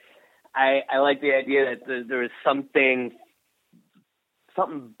I like the idea that there was something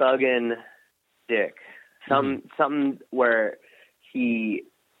bugging Dick, something where he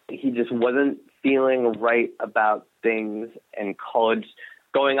just wasn't feeling right about things, and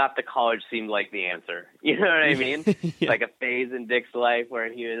going off to college seemed like the answer. You know what I mean? Yeah. Like a phase in Dick's life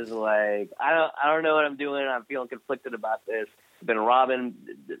where he was like, I don't know what I'm doing. I'm feeling conflicted about this. I've been Robin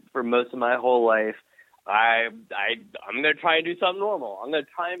for most of my whole life. I'm going to try and do something normal. I'm going to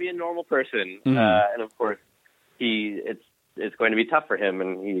try and be a normal person. And of course, it's going to be tough for him,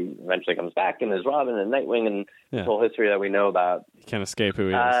 and he eventually comes back and is Robin and Nightwing and the whole history that we know about. He can't escape who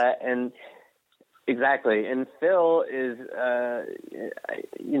he is. And exactly. And Phil is,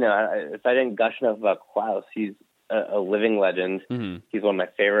 if I didn't gush enough about Klaus, he's a living legend. Mm-hmm. He's one of my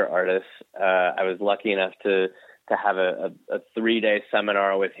favorite artists. I was lucky enough to have a 3-day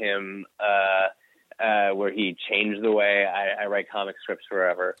seminar with him, where he changed the way I write comic scripts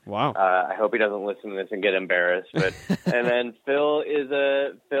forever. Wow. I hope he doesn't listen to this and get embarrassed. But and then Phil is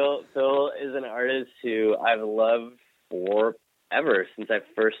is an artist who I've loved forever, since I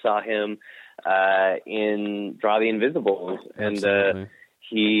first saw him in Draw the Invisibles. And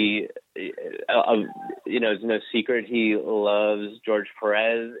he, it's no secret, he loves George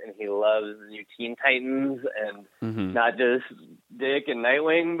Perez, and he loves the new Teen Titans, and not just Dick and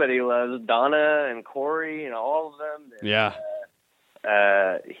Nightwing, but he loves Donna and Corey and all of them. And,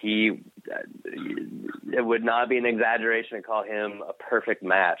 it would not be an exaggeration to call him a perfect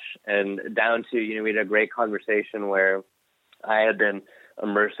match. And down to, we had a great conversation where I had been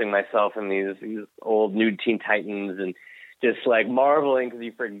immersing myself in these old New Teen Titans and just like marveling, because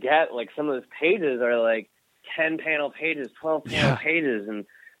you forget, like, some of those pages are like 10 panel pages, 12 panel pages, and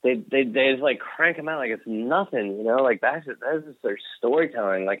they just like crank them out like it's nothing, like that's just their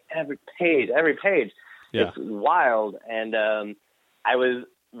storytelling, like every page. It's wild. And I was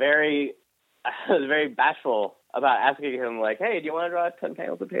very bashful about asking him, like, hey, do you want to draw 10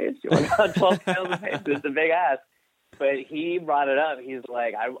 panels a page? Do you want to draw 12 panels a page? It's a big ask. But he brought it up. He's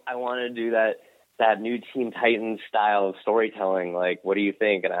like, I want to do that new Teen Titans style of storytelling. Like, what do you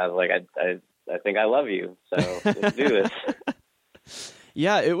think? And I was like, I think I love you. So let's do this.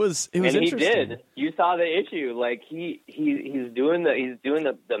 Yeah, it was and interesting. He did. You saw the issue. Like he's doing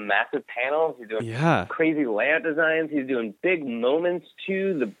the massive panels. He's doing crazy layout designs. He's doing big moments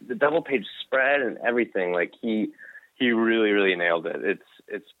too. The double page spread and everything. Like he really, really nailed it.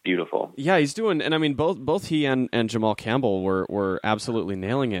 It's beautiful. Yeah, he's doing, and I mean both he and Jamal Campbell were absolutely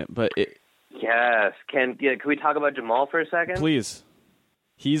nailing it. But yes, can we talk about Jamal for a second? Please.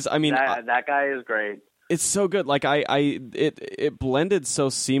 That guy is great. It's so good. Like it blended so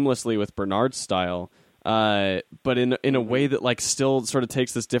seamlessly with Bernard's style, but in a way that like still sort of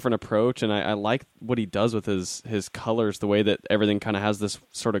takes this different approach. And I like what he does with his colors, the way that everything kind of has this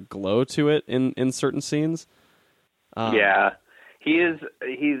sort of glow to it in certain scenes. Jamal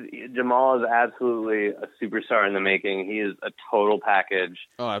is absolutely a superstar in the making. He is a total package.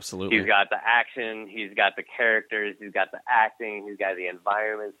 Oh, absolutely. He's got the action, he's got the characters, he's got the acting, he's got the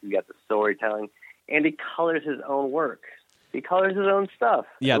environments, he's got the storytelling. And he colors his own work. He colors his own stuff.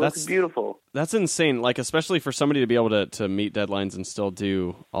 Yeah, that's beautiful. That's insane. Like, especially for somebody to be able to meet deadlines and still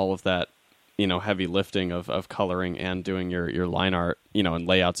do all of that, heavy lifting of coloring and doing your line art, and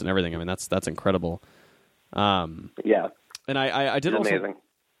layouts and everything. I mean, that's incredible. Yeah. And I did also. Amazing.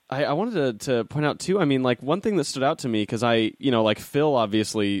 I wanted to point out too. I mean, like, one thing that stood out to me, because like Phil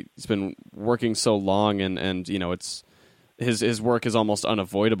obviously has been working so long, and it's. His work is almost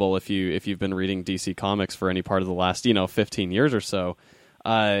unavoidable if you've been reading DC Comics for any part of the last 15 years or so.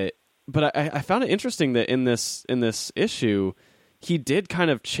 But I found it interesting that in this issue, he did kind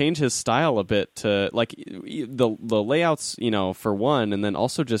of change his style a bit to like the layouts, for one, and then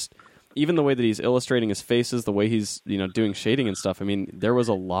also just even the way that he's illustrating his faces, the way he's doing shading and stuff. I mean, there was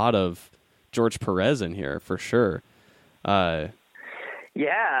a lot of George Perez in here for sure.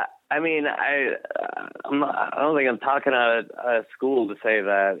 Yeah. I mean, I don't think I'm talking out of school to say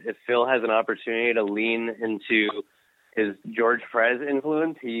that if Phil has an opportunity to lean into his George Perez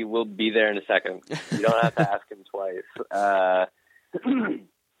influence, he will be there in a second. You don't have to ask him twice.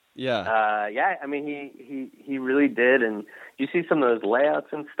 Yeah. I mean, he really did, and you see some of those layouts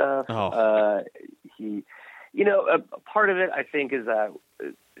and stuff. Oh. A part of it, I think, is that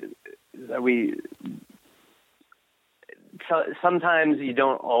we. So sometimes you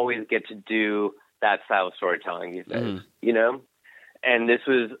don't always get to do that style of storytelling these days, And this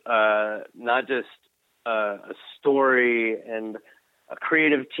was not just a story and a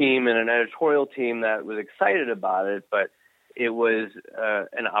creative team and an editorial team that was excited about it, but it was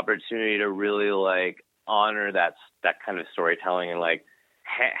an opportunity to really like honor that kind of storytelling and like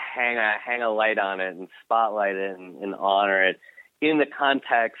hang a light on it and spotlight it and honor it in the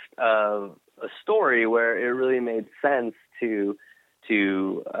context of a story where it really made sense to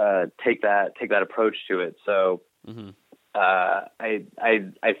take that approach to it. So I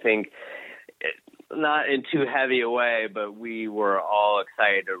think not in too heavy a way, but we were all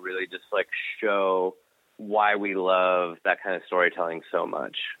excited to really just like show why we love that kind of storytelling so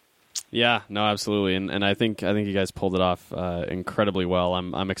much. Yeah, no, absolutely, and I think you guys pulled it off incredibly well.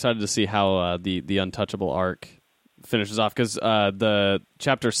 I'm excited to see how the Untouchable arc finishes off, because the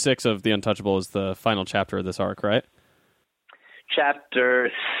chapter 6 of the Untouchable is the final chapter of this arc, right?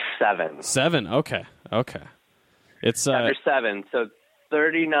 Chapter 7. 7. Okay. It's chapter 7. So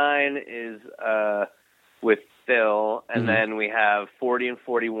 39 is with Phil, and then we have 40 and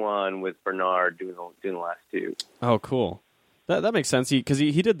 41 with Bernard doing the last two. Oh, cool. That makes sense. Because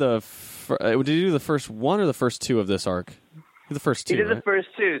he did did he do the first one or the first two of this arc? The first two. He did right? the first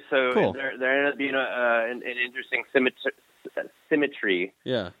two. So cool. there ended up being an interesting symmetry.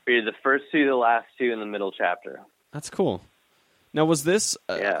 Yeah. Where you're the first two, the last two, and the middle chapter. That's cool. Now, was this?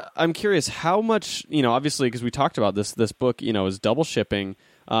 I'm curious how much. Obviously, because we talked about this book. Is double shipping.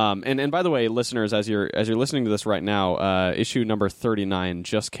 And by the way, listeners, as you're listening to this right now, issue number 39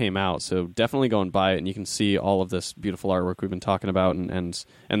 just came out, so definitely go and buy it, and you can see all of this beautiful artwork we've been talking about, and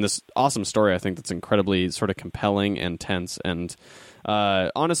this awesome story. I think that's incredibly sort of compelling and tense. And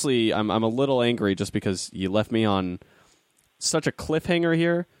honestly, I'm a little angry just because you left me on such a cliffhanger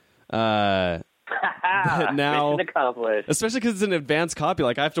here. But now, mission accomplished. Especially because it's an advanced copy.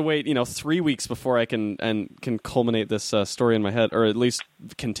 Like I have to wait, 3 weeks before I can culminate this story in my head, or at least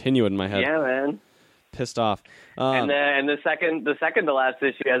continue it in my head. Yeah, man. Pissed off. And the second to last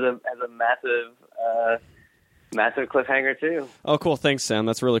issue has a massive cliffhanger too. Oh, cool! Thanks, Sam.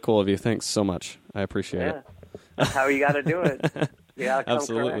 That's really cool of you. Thanks so much. I appreciate it. That's how you got to do it. Yeah,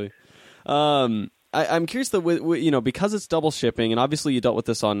 absolutely. I'm curious that because it's double shipping, and obviously you dealt with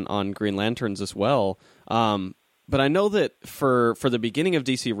this on Green Lanterns as well. But I know that for the beginning of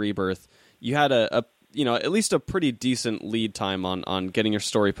DC Rebirth, you had at least a pretty decent lead time on getting your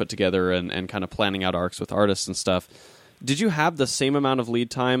story put together and kind of planning out arcs with artists and stuff. Did you have the same amount of lead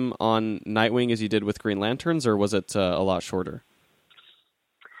time on Nightwing as you did with Green Lanterns, or was it a lot shorter?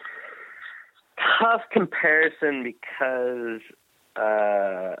 Tough comparison because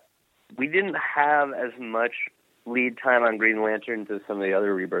we didn't have as much lead time on Green Lanterns as some of the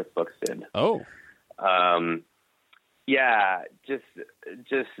other Rebirth books did. Oh. Yeah, just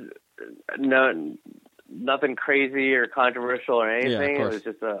nothing crazy or controversial or anything. Yeah, it was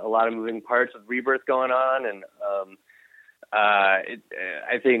just a lot of moving parts with Rebirth going on, and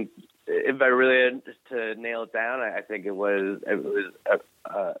I think if I really had to nail it down, I think it was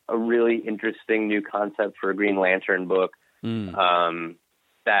a really interesting new concept for a Green Lantern book.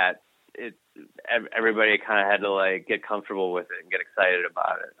 That everybody kind of had to get comfortable with it and get excited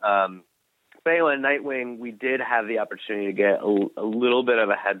about it. But anyway, Nightwing, we did have the opportunity to get a little bit of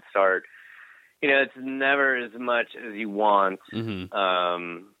a head start. It's never as much as you want,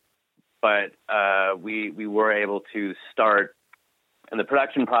 but we were able to start in the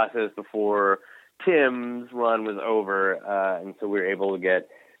production process before Tim's run was over, and so we were able to get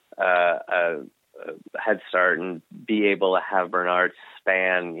a head start and be able to have Bernard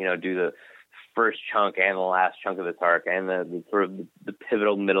span, do the first chunk and the last chunk of this arc and the sort of the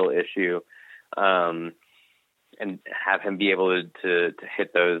pivotal middle issue, and have him be able to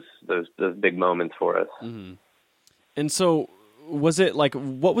hit those big moments for us. Mm-hmm. And so what was it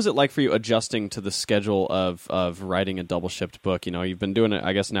like for you adjusting to the schedule of writing a double shipped book? You've been doing it,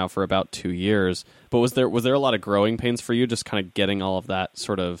 I guess, now for about 2 years, but was there a lot of growing pains for you, just kind of getting all of that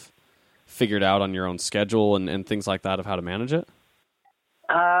sort of figured out on your own schedule and things like that of how to manage it?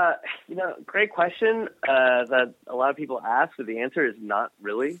 Great question that a lot of people ask, but the answer is not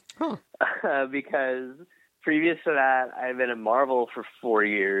really. Because previous to that, I've been at Marvel for 4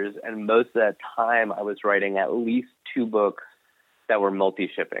 years, and most of that time I was writing at least 2 books that were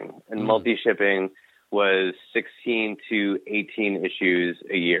multi-shipping. And multi-shipping was 16 to 18 issues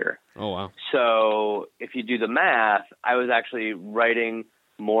a year. Oh, wow. So if you do the math, I was actually writing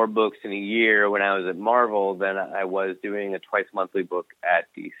more books in a year when I was at Marvel than I was doing a twice-monthly book at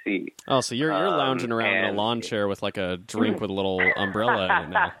DC. Oh, so you're lounging around in a lawn chair with a drink with a little umbrella in it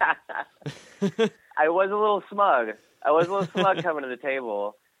now. I was a little smug coming to the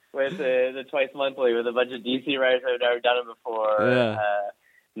table with the twice-monthly with a bunch of DC writers who had never done it before.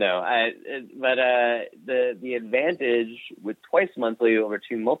 Yeah. But the advantage with twice-monthly over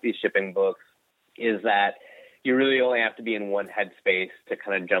 2 multi-shipping books is that you really only have to be in one headspace to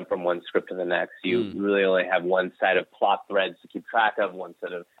kind of jump from one script to the next. You really only have one set of plot threads to keep track of, one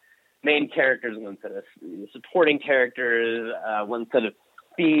set of main characters, one set of supporting characters, one set of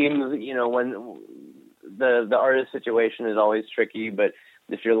themes. When the artist situation is always tricky, but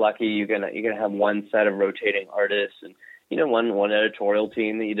if you're lucky, you're gonna have one set of rotating artists and one editorial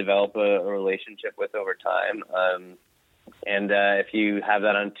team that you develop a relationship with over time. And if you have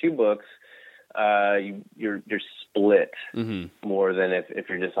that on 2 books, you're split more than if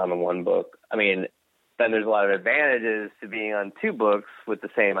you're just on the one book. I mean, then there's a lot of advantages to being on 2 books with the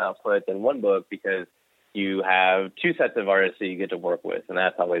same output than one book, because you have 2 sets of artists that you get to work with, and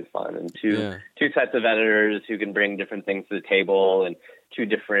that's always fun. And two sets of editors who can bring different things to the table, and 2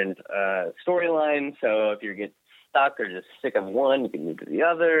 different storylines. So if you get stuck or just sick of one, you can move to the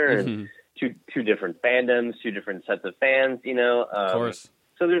other. And two different fandoms, 2 different sets of fans. Of course.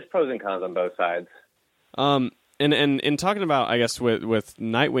 So there's pros and cons on both sides. And in talking about, I guess, with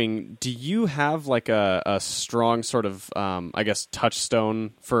Nightwing, do you have like a strong sort of, I guess,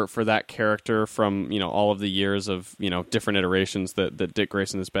 touchstone for that character from, all of the years of, different iterations that Dick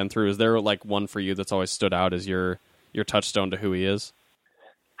Grayson has been through? Is there like one for you that's always stood out as your touchstone to who he is?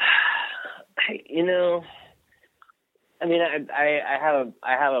 I mean, I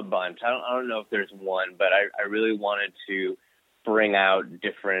have a bunch. I don't know if there's one, but I really wanted to bring out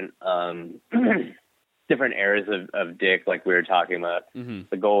different different eras of Dick, like we were talking about,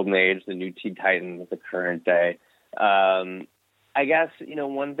 the Golden Age, the New Teen Titans, the current day. I guess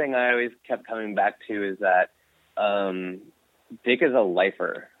one thing I always kept coming back to is that Dick is a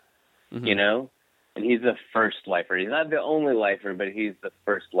lifer, and he's the first lifer. He's not the only lifer, but he's the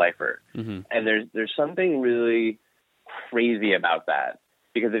first lifer. And there's something really crazy about that,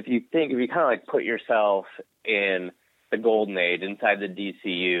 because if you kind of like put yourself in the Golden Age inside the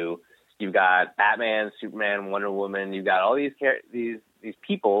DCU, you've got Batman, Superman, Wonder Woman. You've got all these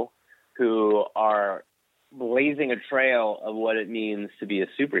people who are blazing a trail of what it means to be a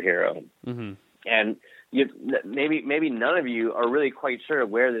superhero. And maybe none of you are really quite sure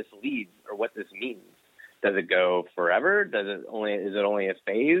where this leads or what this means. Does it go forever? Is it only a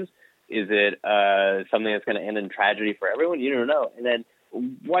phase? Is it something that's going to end in tragedy for everyone? You don't know. And then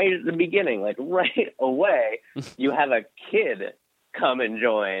right at the beginning, like right away, you have a kid come and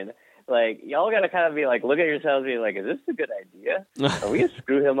join. Like, y'all got to kind of be like, look at yourselves and be like, is this a good idea? Are we going to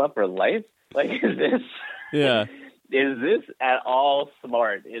screw him up for life? Like, is this... Yeah. Is this at all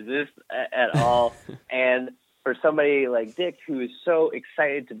smart? Is this at all? And for somebody like Dick, who is so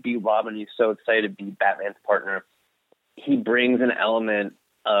excited to be Robin, he's so excited to be Batman's partner, he brings an element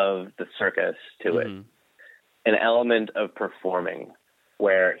of the circus to it, an element of performing,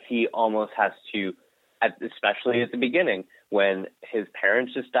 where he almost has to, especially at the beginning, when his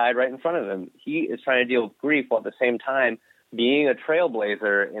parents just died right in front of him, he is trying to deal with grief while at the same time being a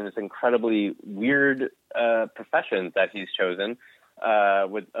trailblazer in this incredibly weird profession that he's chosen,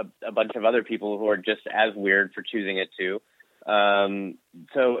 with a bunch of other people who are just as weird for choosing it too.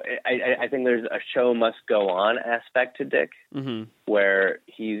 So I think there's a show must go on aspect to Dick, where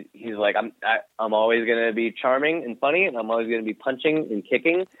he's like, I'm always going to be charming and funny, and I'm always going to be punching and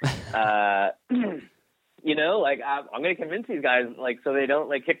kicking. Like I'm going to convince these guys, like, so they don't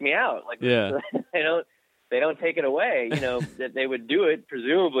like kick me out, like, yeah. So they don't take it away, that they would do it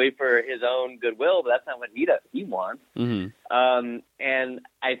presumably for his own goodwill, but that's not what he wants. And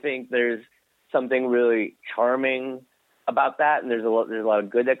I think there's something really charming about that, and there's a lot of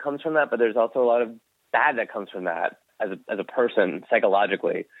good that comes from that, but there's also a lot of bad that comes from that as a person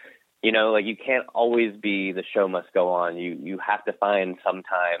psychologically. Like, you can't always be the show must go on. You have to find some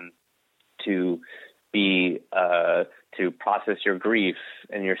time to be to process your grief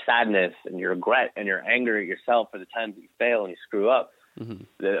and your sadness and your regret and your anger at yourself for the times that you fail and you screw up.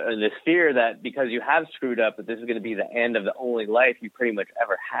 This fear that because you have screwed up, that this is going to be the end of the only life you pretty much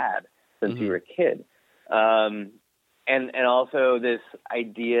ever had since you were a kid. And also this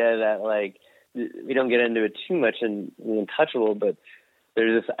idea that, like, we don't get into it too much in Untouchable, but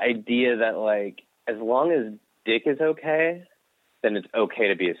there's this idea that, like, as long as Dick is okay, then it's okay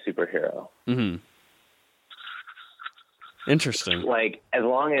to be a superhero. Interesting. Like, as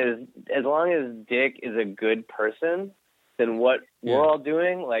long as Dick is a good person, then what we're all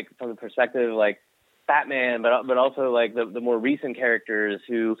doing, like, from the perspective, like, Batman, but also like the more recent characters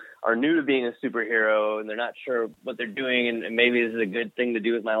who are new to being a superhero and they're not sure what they're doing, and maybe this is a good thing to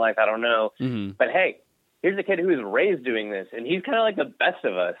do with my life, I don't know. But hey, here's a kid who was raised doing this, and he's kind of like the best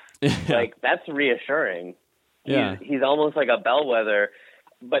of us. Like, that's reassuring. He's almost like a bellwether.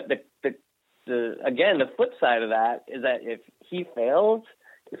 But the flip side of that is that if he fails,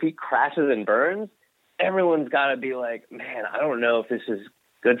 if he crashes and burns, everyone's got to be like, man, I don't know if this is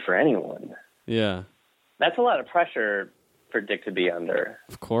good for anyone. Yeah. That's a lot of pressure for Dick to be under.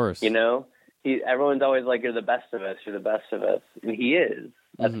 Of course. Everyone's always like, you're the best of us, you're the best of us. And he is.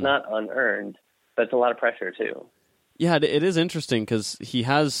 That's not unearned, but it's a lot of pressure too. Yeah, it is interesting because he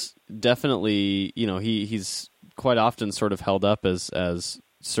has definitely, he's quite often sort of held up as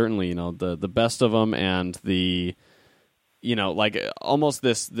certainly, the best of them, and the, like almost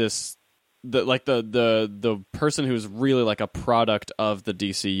the person who's really like a product of the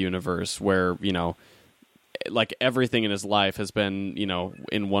DC universe, where, like everything in his life has been,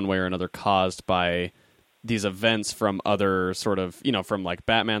 in one way or another caused by these events from other sort of, from like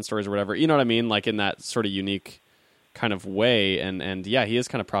Batman stories or whatever, you know what I mean? Like in that sort of unique kind of way. And yeah, he is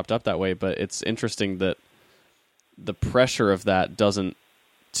kind of propped up that way, but it's interesting that the pressure of that doesn't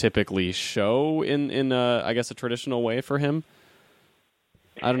typically show in I guess a traditional way for him.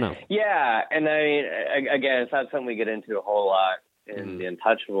 I don't know. Yeah, and I mean, again, it's not something we get into a whole lot in The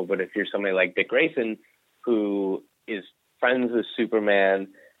Untouchable, but if you're somebody like Dick Grayson, who is friends with Superman,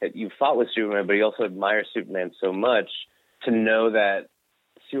 you fought with Superman, but he also admires Superman so much, to know that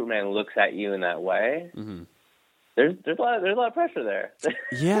Superman looks at you in that way, there's a lot of pressure there.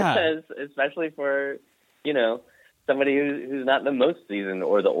 Yeah, especially for somebody who's not the most seasoned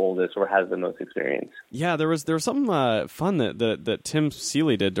or the oldest or has the most experience. Yeah, there was something fun that Tim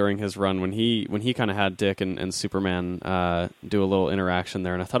Seeley did during his run when he kind of had Dick and Superman do a little interaction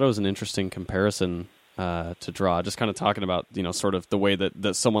there, and I thought it was an interesting comparison to draw. Just kind of talking about sort of the way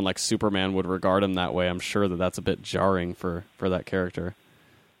that someone like Superman would regard him that way. I'm sure that's a bit jarring for that character.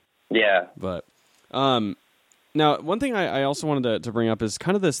 Yeah, but now, one thing I also wanted to bring up is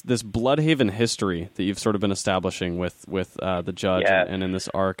kind of this Bloodhaven history that you've sort of been establishing with the Judge and in this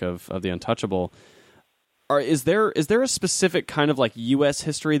arc of The Untouchable. Is there a specific kind of like U.S.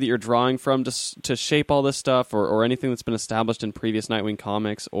 history that you're drawing from to shape all this stuff, or anything that's been established in previous Nightwing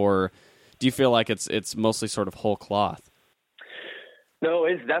comics, or do you feel like it's mostly sort of whole cloth? No,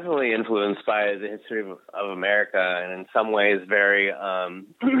 it's definitely influenced by the history of America, and in some ways very kind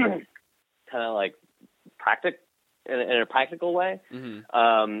of like in a practical way. In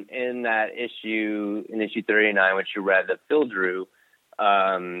that issue 39, which you read, that Phil drew,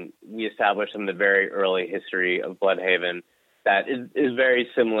 we established in the very early history of Bloodhaven that is very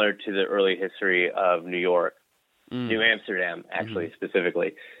similar to the early history of New York, New Amsterdam, actually,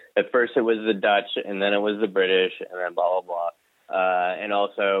 specifically. At first it was the Dutch, and then it was the British, and then blah, blah, blah. And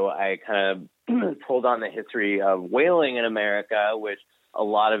also I kind of pulled on the history of whaling in America, which a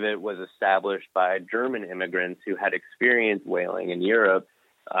lot of it was established by German immigrants who had experienced whaling in Europe.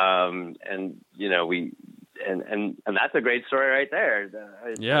 And that's a great story right there.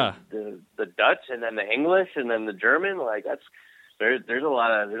 The Dutch, and then the English, and then the German, like there's a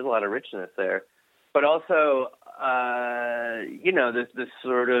lot of richness there. But also, this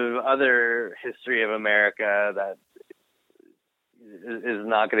sort of other history of America that is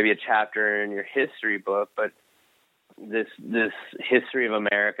not going to be a chapter in your history book, but this history of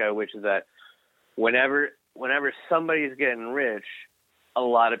America, which is that whenever somebody's getting rich, a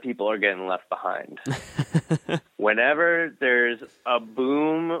lot of people are getting left behind. Whenever there's a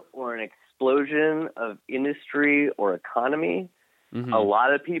boom or an explosion of industry or economy, a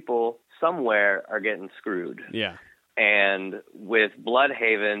lot of people somewhere are getting screwed. Yeah. And with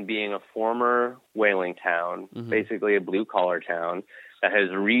Bloodhaven being a former whaling town, basically a blue-collar town that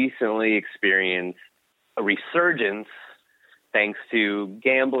has recently experienced a resurgence thanks to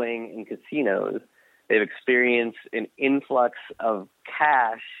gambling and casinos, they've experienced an influx of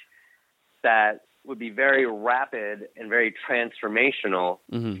cash that would be very rapid and very transformational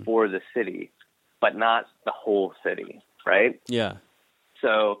for the city, but not the whole city, right? Yeah.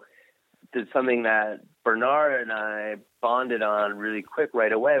 So it's something that Bernard and I bonded on really quick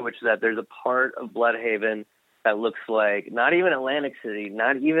right away, which is that there's a part of Bloodhaven that looks like not even Atlantic City,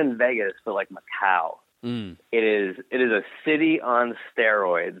 not even Vegas, but like Macau. It is a city on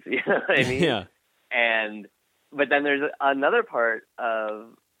steroids. You know what I mean? Yeah. But then there's another part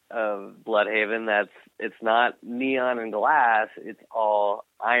of Bloodhaven it's not neon and glass. It's all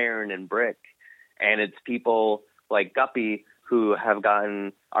iron and brick, and it's people like Guppy who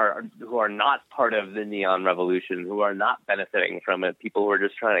are not part of the neon revolution, who are not benefiting from it. People who are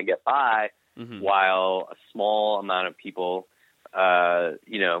just trying to get by, while a small amount of people,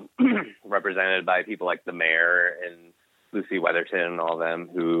 represented by people like the mayor and Lucy Weatherton and all them,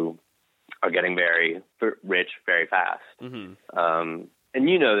 who are getting very rich very fast. And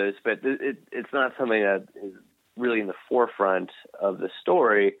you know this, but it's not something that is really in the forefront of the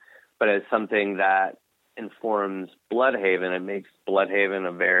story, but it's something that informs Bloodhaven. It makes Bloodhaven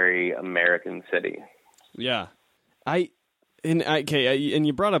a very American city. Yeah. And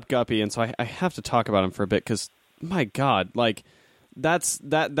you brought up Guppy, and so I have to talk about him for a bit, because my God, like that's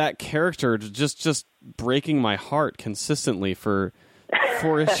that character just breaking my heart consistently for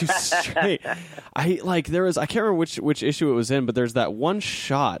 4 issues straight. I can't remember which issue it was in, but there's that one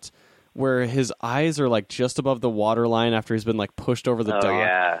shot where his eyes are like just above the waterline after he's been like pushed over the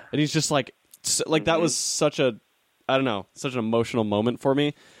dock, and he's just like that was such an emotional moment for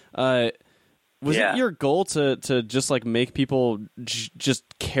me. Was it your goal to just like make people just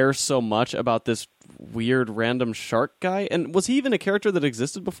care so much about this weird random shark guy? And was he even a character that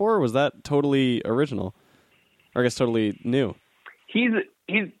existed before, or was that totally original? Or I guess totally new? He's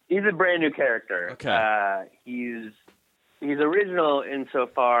a brand new character. Okay. He's original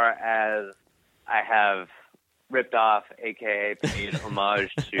insofar as I have ripped off, aka paid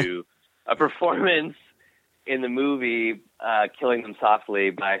homage to a performance in the movie Killing Them Softly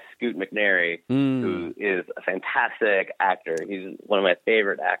by Scoot McNairy, who is a fantastic actor. He's one of my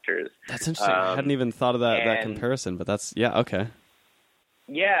favorite actors. That's interesting. I hadn't even thought of that comparison, but that's, yeah, okay.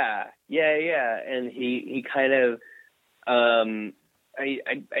 Yeah. And he kind of, I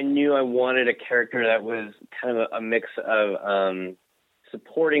knew I wanted a character that was kind of a mix of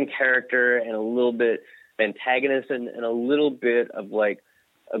supporting character and a little bit antagonist and a little bit of like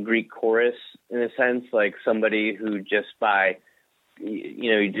a Greek chorus in a sense, like somebody who just by,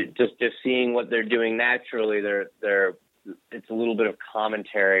 just seeing what they're doing naturally, it's a little bit of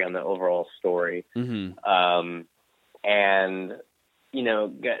commentary on the overall story. Mm-hmm. And,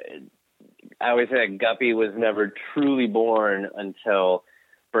 I always say that Guppy was never truly born until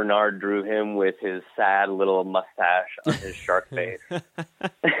Bernard drew him with his sad little mustache on his shark face.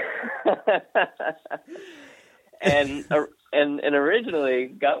 And originally,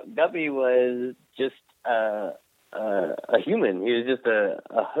 Guppy was just a human. He was just a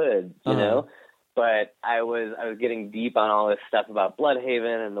hood, you know. But I was getting deep on all this stuff about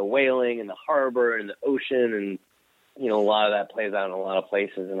Bloodhaven and the whaling and the harbor and the ocean, and a lot of that plays out in a lot of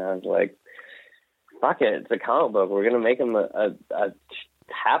places. And I was like, fuck it, it's a comic book. We're gonna make him a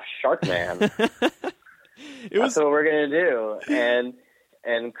half shark man. That's what we're gonna do.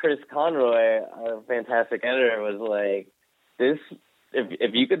 And Chris Conroy, a fantastic editor, was like, "This,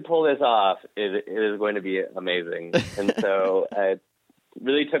 if you could pull this off, it is going to be amazing." And so I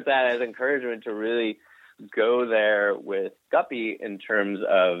really took that as encouragement to really go there with Guppy in terms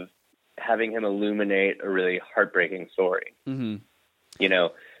of having him illuminate a really heartbreaking story. Mm-hmm.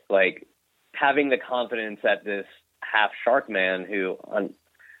 Like having the confidence that this half shark man, who on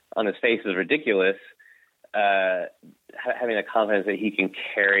his face is ridiculous, having the confidence that he can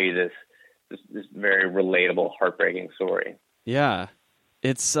carry this very relatable, heartbreaking story. Yeah,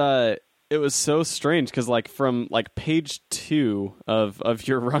 it was so strange because like from like page 2 of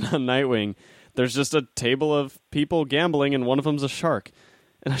your run on Nightwing, there's just a table of people gambling and one of them's a shark,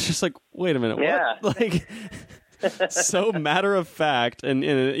 and I was just like, wait a minute, yeah. what? Like, so matter of fact, and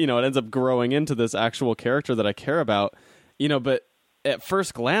it ends up growing into this actual character that I care about, but. At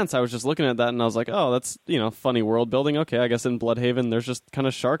first glance, I was just looking at that and I was like, oh, that's, funny world building. Okay, I guess in Bloodhaven, there's just kind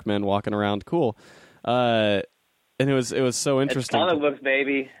of shark men walking around. Cool. And it was so interesting. It's comic books,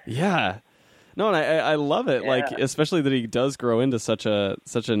 baby. Yeah. No, and I love it. Yeah. Like, especially that he does grow into such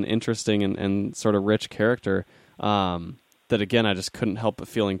an interesting and sort of rich character. That again, I just couldn't help but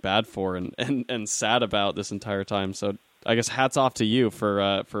feeling bad for and sad about this entire time. So I guess hats off to you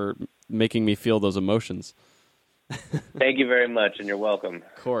for making me feel those emotions. Thank you very much, and you're welcome.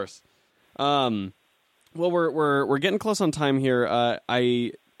 Of course. Well, we're getting close on time here.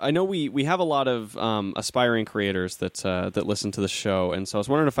 I know we have a lot of aspiring creators that listen to the show, and so I was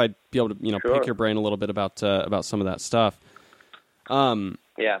wondering if I'd be able to Sure. pick your brain a little bit about some of that stuff.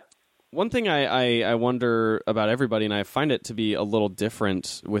 Yeah. One thing I wonder about everybody, and I find it to be a little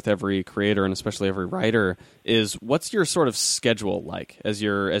different with every creator and especially every writer, is what's your sort of schedule like as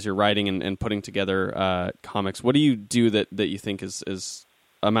you're writing and putting together comics? What do you do that you think is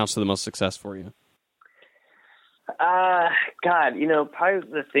amounts to the most success for you? God, probably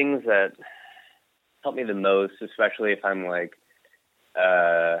the things that help me the most, especially if I'm like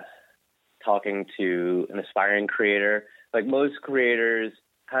talking to an aspiring creator. Like most creators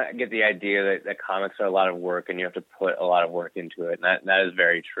kind of get the idea that comics are a lot of work and you have to put a lot of work into it. And that is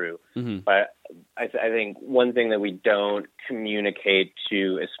very true. Mm-hmm. But I think one thing that we don't communicate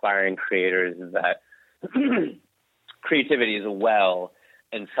to aspiring creators is that creativity is a well,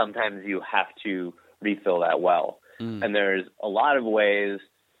 and sometimes you have to refill that well. Mm. And there's a lot of ways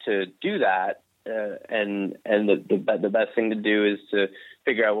to do that. And the best thing to do is to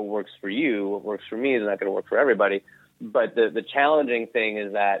figure out what works for you. What works for me is not going to work for everybody. But the challenging thing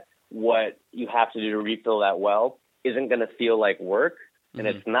is that what you have to do to refill that well isn't going to feel like work, and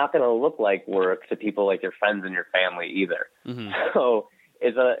it's not going to look like work to people like your friends and your family either. Mm-hmm. So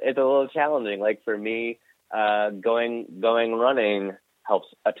it's a little challenging. Like for me, going running helps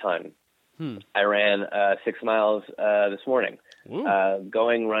a ton. I ran 6 miles this morning.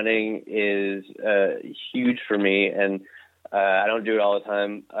 Going running is huge for me, and I don't do it all the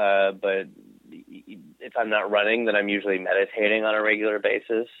time, but if I'm not running, then I'm usually meditating on a regular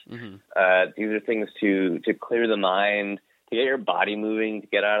basis. Mm-hmm. These are things to clear the mind, to get your body moving, to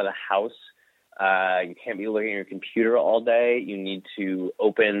get out of the house. You can't be looking at your computer all day. You need to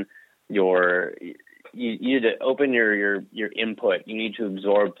open your input. You need to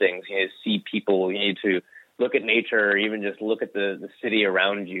absorb things. You need to see people. You need to look at nature, or even just look at the city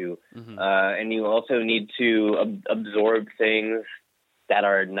around you. Mm-hmm. And you also need to absorb things that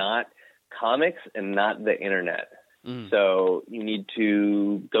are not comics and not the internet. So you need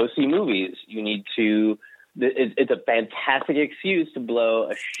to go see movies. You need to. It's a fantastic excuse to blow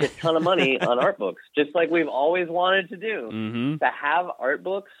a shit ton of money on art books, just like we've always wanted to do. To have art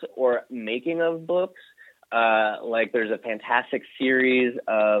books or making of books, like there's a fantastic series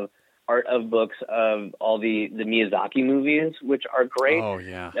of art of books of all the Miyazaki movies, which are great. Oh,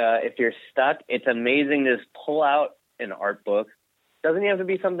 yeah. If you're stuck, it's amazing to just pull out an art book. Doesn't have to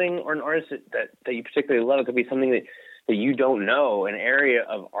be something or an artist that you particularly love. It could be something that you don't know, an area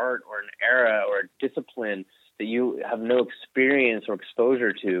of art or an era or a discipline that you have no experience or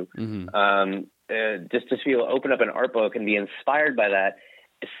exposure to. Just to be able to open up an art book and be inspired by that,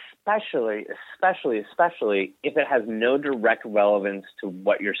 especially if it has no direct relevance to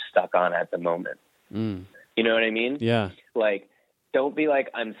what you're stuck on at the moment. You know what I mean? Yeah. Like, don't be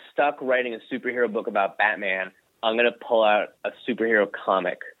like, I'm stuck writing a superhero book about Batman. I'm going to pull out a superhero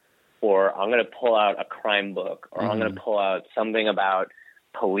comic, or I'm going to pull out a crime book, or I'm going to pull out something about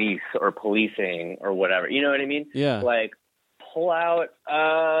police or policing or whatever. You know what I mean? Yeah. Like, pull out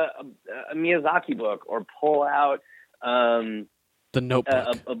a Miyazaki book, or pull out The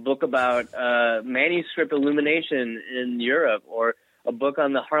Notebook. a book about manuscript illumination in Europe, or a book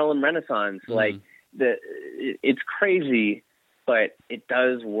on the Harlem Renaissance. Like, it's crazy, but it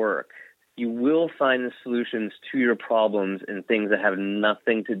does work. You will find the solutions to your problems in things that have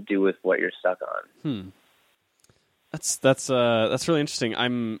nothing to do with what you're stuck on. That's really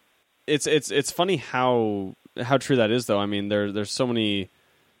interesting. It's funny how true that is, though. I mean, there's so many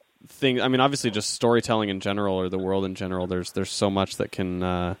things. I mean, obviously, just storytelling in general, or the world in general. There's so much that can,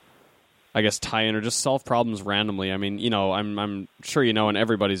 I guess, tie in or just solve problems randomly. I mean, you know, I'm sure you know, and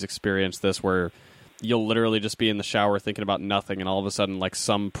everybody's experienced this, where you'll literally just be in the shower thinking about nothing, and all of a sudden, like,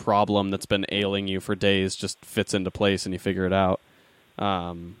 some problem that's been ailing you for days just fits into place, and you figure it out.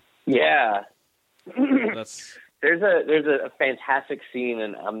 Yeah. That's There's a fantastic scene,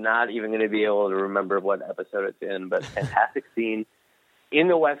 and I'm not even going to be able to remember what episode it's in, but fantastic scene in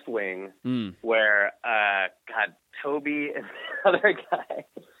The West Wing where, Toby and the other guy,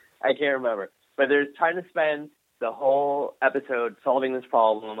 I can't remember, but they're trying to spend the whole episode solving this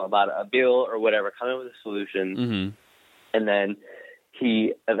problem about a bill or whatever, coming up with a solution, and then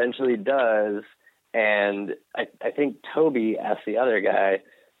he eventually does, and I think Toby asks the other guy,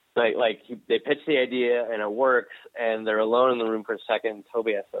 they pitch the idea and it works, and they're alone in the room for a second.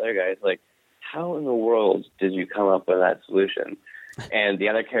 Toby asks the other guy, he's like, how in the world did you come up with that solution? And the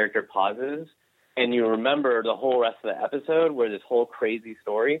other character pauses, and you remember the whole rest of the episode where this whole crazy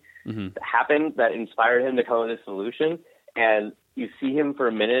story happened that inspired him to come up with a solution. And you see him for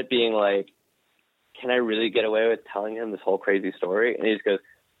a minute being like, can I really get away with telling him this whole crazy story? And he just goes,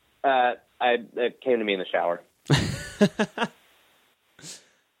 it came to me in the shower.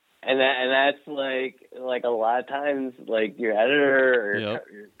 And that's like a lot of times, like, your editor or your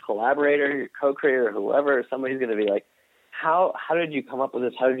collaborator, your co-creator, or whoever, somebody's going to be like, how did you come up with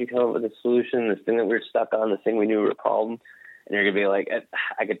this? How did you come up with this solution? This thing that we were stuck on, this thing we knew we were a problem. And you're going to be like,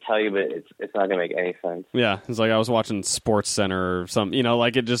 I could tell you, but it's not going to make any sense. Yeah, it's like I was watching Sports Center or something, you know,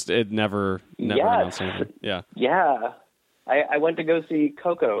 like it never announced anything. Yeah. Yeah. I went to go see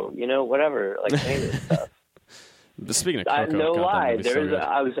Coco, you know, whatever, like any of this stuff. But speaking of Coco, no God, lie,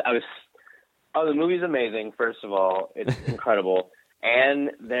 the the movie's amazing. First of all, it's incredible. And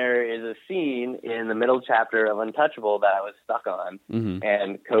there is a scene in the middle chapter of Untouchable that I was stuck on.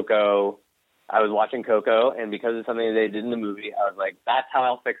 And Coco, I was watching Coco, and because of something they did in the movie, I was like, that's how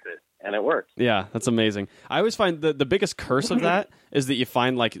I'll fix it. And it worked. Yeah, that's amazing. I always find the biggest curse of that is that you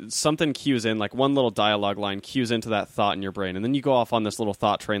find, like, something cues in, like one little dialogue line cues into that thought in your brain, and then you go off on this little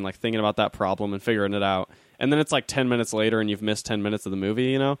thought train, like thinking about that problem and figuring it out. And then it's like 10 minutes later and you've missed 10 minutes of the movie,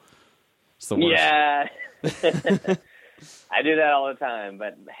 you know? It's the worst. Yeah. I do that all the time,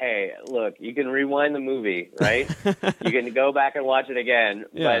 but hey, look, you can rewind the movie, right? You can go back and watch it again,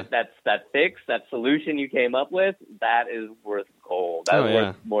 but that fix, that solution you came up with, that is worth gold. That is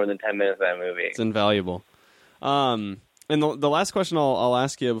worth more than 10 minutes of that movie. It's invaluable. And the last question I'll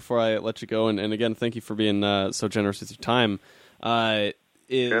ask you before I let you go, and again, thank you for being so generous with your time,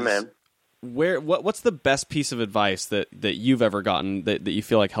 is sure, man. What's the best piece of advice that you've ever gotten that you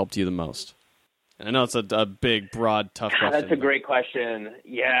feel like helped you the most? And I know it's a big, broad, tough question. That's a great question.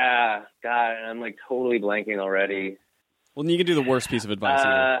 Yeah. God, I'm like totally blanking already. Well, you can do the worst piece of advice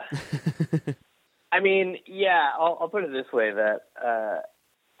either. I mean, yeah, I'll put it this way, that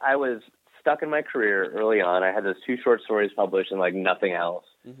I was stuck in my career early on. I had those 2 short stories published and like nothing else.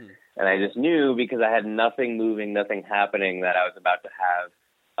 And I just knew, because I had nothing moving, nothing happening, that I was about to have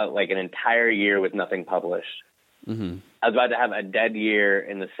like an entire year with nothing published. Mm-hmm. I was about to have a dead year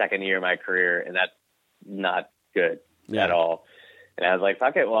in the second year of my career, and that's not good at all. And I was like,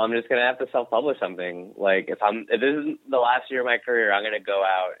 fuck it. Well, I'm just going to have to self-publish something. Like, if this is the last year of my career, I'm going to go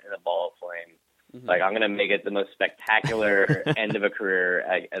out in a ball of flame. Mm-hmm. Like, I'm going to make it the most spectacular end of a career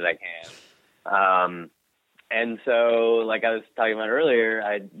as I can. And so, like I was talking about earlier,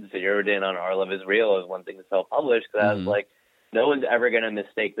 I zeroed in on Our Love Is Real as one thing to self-publish, because I was like, no one's ever going to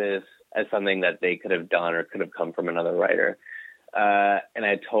mistake this as something that they could have done or could have come from another writer. And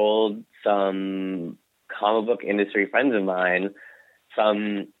I told some comic book industry friends of mine,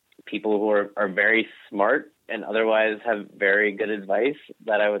 some people who are very smart and otherwise have very good advice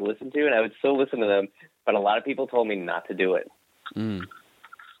that I would listen to, and I would still listen to them, but a lot of people told me not to do it. Mm.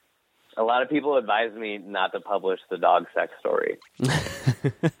 A lot of people advised me not to publish the dog sex story.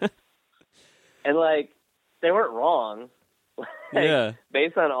 And, like, they weren't wrong. Like,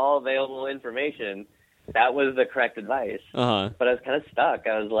 based on all available information, that was the correct advice. Uh-huh. But I was kind of stuck.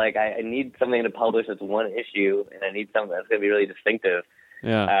 I was like, I need something to publish that's one issue, and I need something that's going to be really distinctive.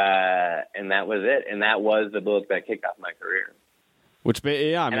 Yeah. And that was it. And that was the book that kicked off my career.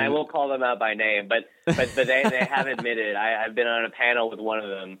 And I won't call them out by name, but they have admitted. I've been on a panel with one of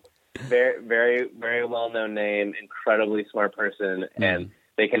them. Very, very, very well-known name, incredibly smart person, and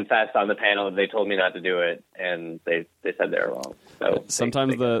they confessed on the panel that they told me not to do it, and they said they were wrong. So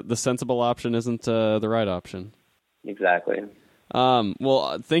sometimes the sensible option isn't the right option. Exactly.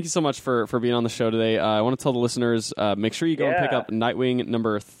 Well, thank you so much for being on the show today. I want to tell the listeners, make sure you go and pick up Nightwing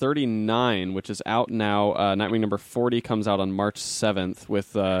number 39, which is out now. Nightwing number 40 comes out on March 7th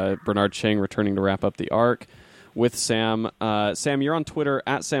with Bernard Chang returning to wrap up the arc with Sam. Sam, you're on Twitter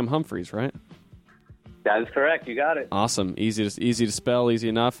at Sam Humphries, right? That is correct. You got it. Awesome. Easy to spell, easy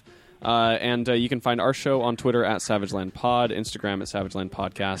enough. And you can find our show on Twitter at SavageLand Pod, Instagram at SavageLand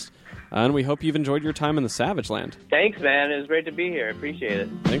Podcast. And we hope you've enjoyed your time in the Savage Land. Thanks, man. It was great to be here. I appreciate it.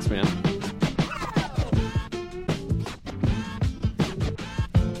 Thanks, man.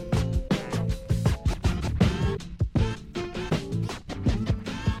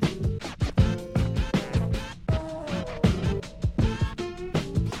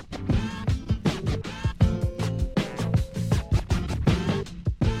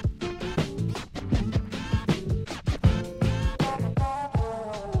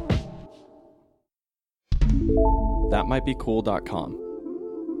 ThatMightBeCool.com.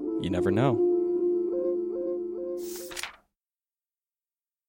 You never know.